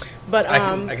am, but I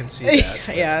can see that,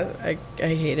 but- yeah, I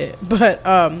hate it, but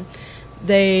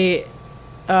they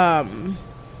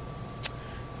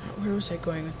where was I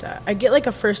going with that? I get like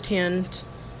a firsthand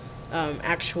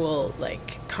actual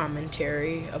like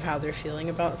commentary of how they're feeling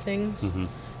about things.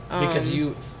 Because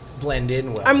you blend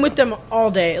in well. I'm with them all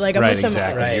day. Like I'm Right, with them.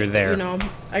 exactly. Right. You're there. You know,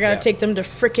 I gotta Yeah. take them to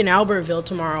frickin' Albertville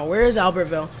tomorrow. Where is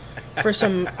Albertville? For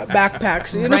some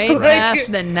backpacks. You know? Right Like,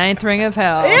 past the ninth ring of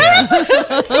hell. It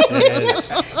is.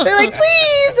 they're like,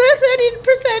 please, is there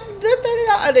 90%,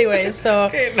 $30. Anyways, so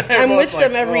I'm with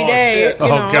them every day. Shit. You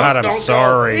know? Oh God, I'm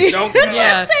sorry. Don't That's what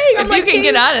I'm saying. I'm If like, you can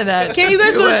get out of that, can't you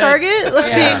guys do go to it. Target?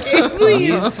 Like,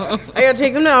 please. I gotta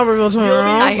take them to Albertville tomorrow.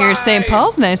 I hear St.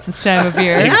 Paul's nice this time of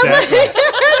year. Exactly.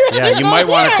 Yeah, you might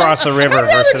want to cross the river I'd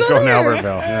rather versus go going to there.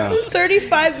 Albertville. Yeah.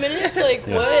 35 minutes, like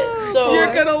what? So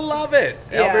You're gonna love it.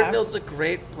 Yeah. Albertville's a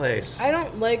great place. I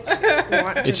don't want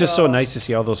to It's just so go. nice to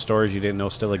see all those stores you didn't know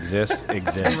still exist. I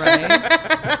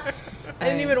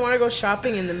didn't even want to go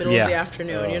shopping in the middle Yeah. of the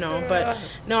afternoon, you know. But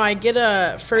no, I get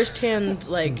a firsthand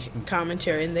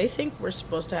commentary, and they think we're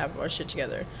supposed to have our shit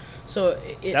together. So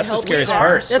it That's the helps. scariest us.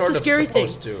 part. That's Sort the of scary thing.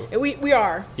 supposed to. We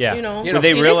are. Yeah. You know. You know,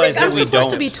 they They realize think that I'm we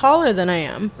supposed to be don't. taller than I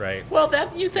am. Right. Well,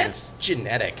 that's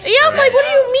genetic. Yeah, I'm like, what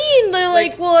do you mean? They're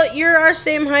like, well, you're our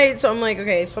same height. So I'm like,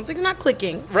 okay, something's not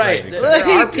clicking. Right. Right, There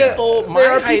are exactly. people my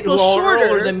There are height people who are shorter.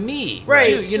 older than me. Right.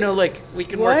 Too. You know, like we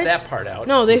can work What? that part out.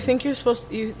 No, they think you're supposed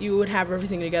to, you would have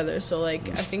everything together. So like,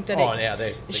 I think that Oh it yeah,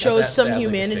 they got shows that some sadly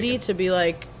humanity mistaken. to be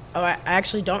like, oh, I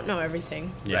actually don't know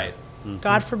everything. Yeah. Right.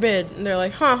 God forbid. And they're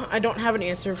like, I don't have an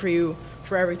answer for you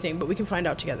for everything, but we can find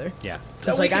out together. Yeah.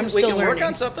 Because We like can- I'm we still can learning. work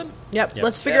on something. Yep. Yep.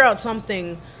 Let's figure Yeah. out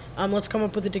something. Let's come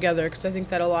up with it together because I think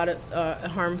that a lot of a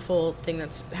harmful thing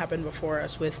that's happened before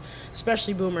us with,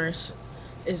 especially boomers,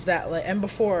 is that like, and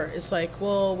before it's like,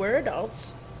 well, we're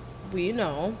adults, we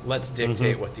know, Let's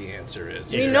dictate what the answer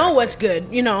is. we know what's good,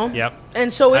 you know. Yep.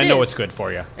 And so it is. I know what's good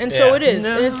for you. And so Yeah. it is.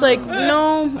 And it's like,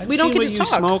 no, I've we don't seen get what to you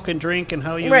talk. smoke and drink and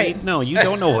how you Right. eat. No, you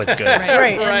don't know what's good.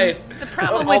 Right. Right. The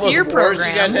problem All with those your wars you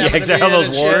program. guys have Yeah, in the exactly, all media those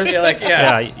and shit, wars. you're like,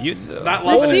 Yeah, yeah. you. Not Let's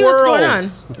loving see the what's world. going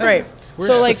on. Right. We're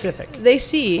so specific. like they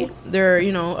see they're,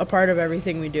 a part of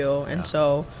everything we do, and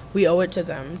so we owe it to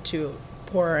them to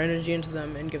pour our energy into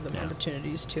them and give them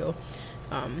opportunities to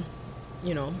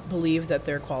believe that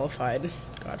they're qualified,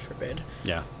 God forbid,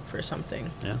 Yeah. for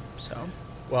something. Yeah. So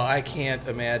Well, I can't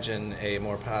imagine a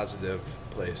more positive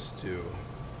place to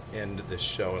end this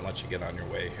show and let you get on your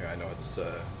way here. I know it's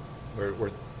we're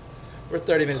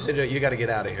 30 minutes into it. You got to get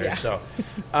out of here. Yeah. So,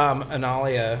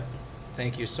 Analyah,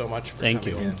 thank you so much for Thank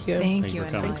coming you. in. thank you. Thank you, for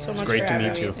coming. Thanks so Analyah. much It's great for to having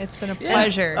meet you. It's been a Yeah.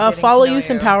 pleasure. getting Follow to know Youth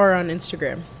and you. Power on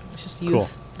Instagram. It's just Cool.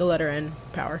 Youth, the letter N,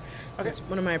 Power. Okay. It's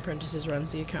one of my apprentices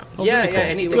runs the account. Yeah, very yeah.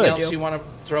 cool. Anything Good. else you want to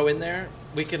throw in there?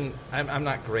 We can. I'm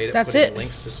not great at That's putting it.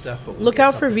 links to stuff, but we'll Look get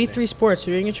out for something V3 there. Sports.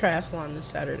 We're doing a triathlon this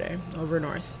Saturday over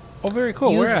north. Oh, very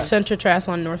cool. Where Youth at? Center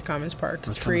Triathlon, North Commons Park. It's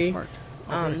North free. Commons Park.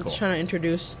 Oh, very cool. Just trying to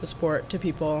introduce the sport to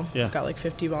people. Yeah. Got like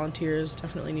 50 volunteers.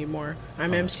 Definitely need more.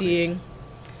 I'm that's emceeing.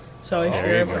 So if there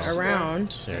you're you go. ever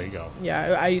around, There you go.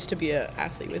 yeah, I used to be an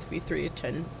athlete with V3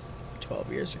 10,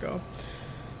 12 years ago.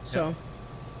 So,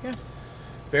 yeah.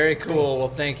 Very cool. Well,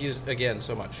 thank you again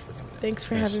so much for coming in. Thanks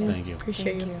for Yes, having me. thank you.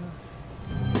 Appreciate Thank you. you.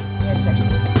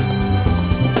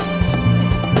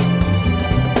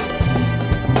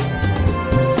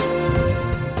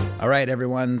 All right,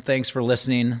 everyone. Thanks for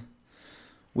listening.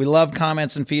 We love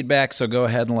comments and feedback, so go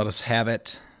ahead and let us have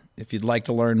it. If you'd like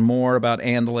to learn more about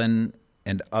Andelin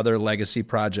and other legacy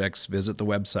projects, visit the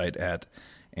website at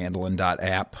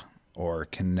andelin.app or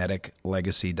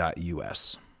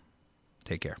kineticlegacy.us.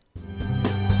 Take care.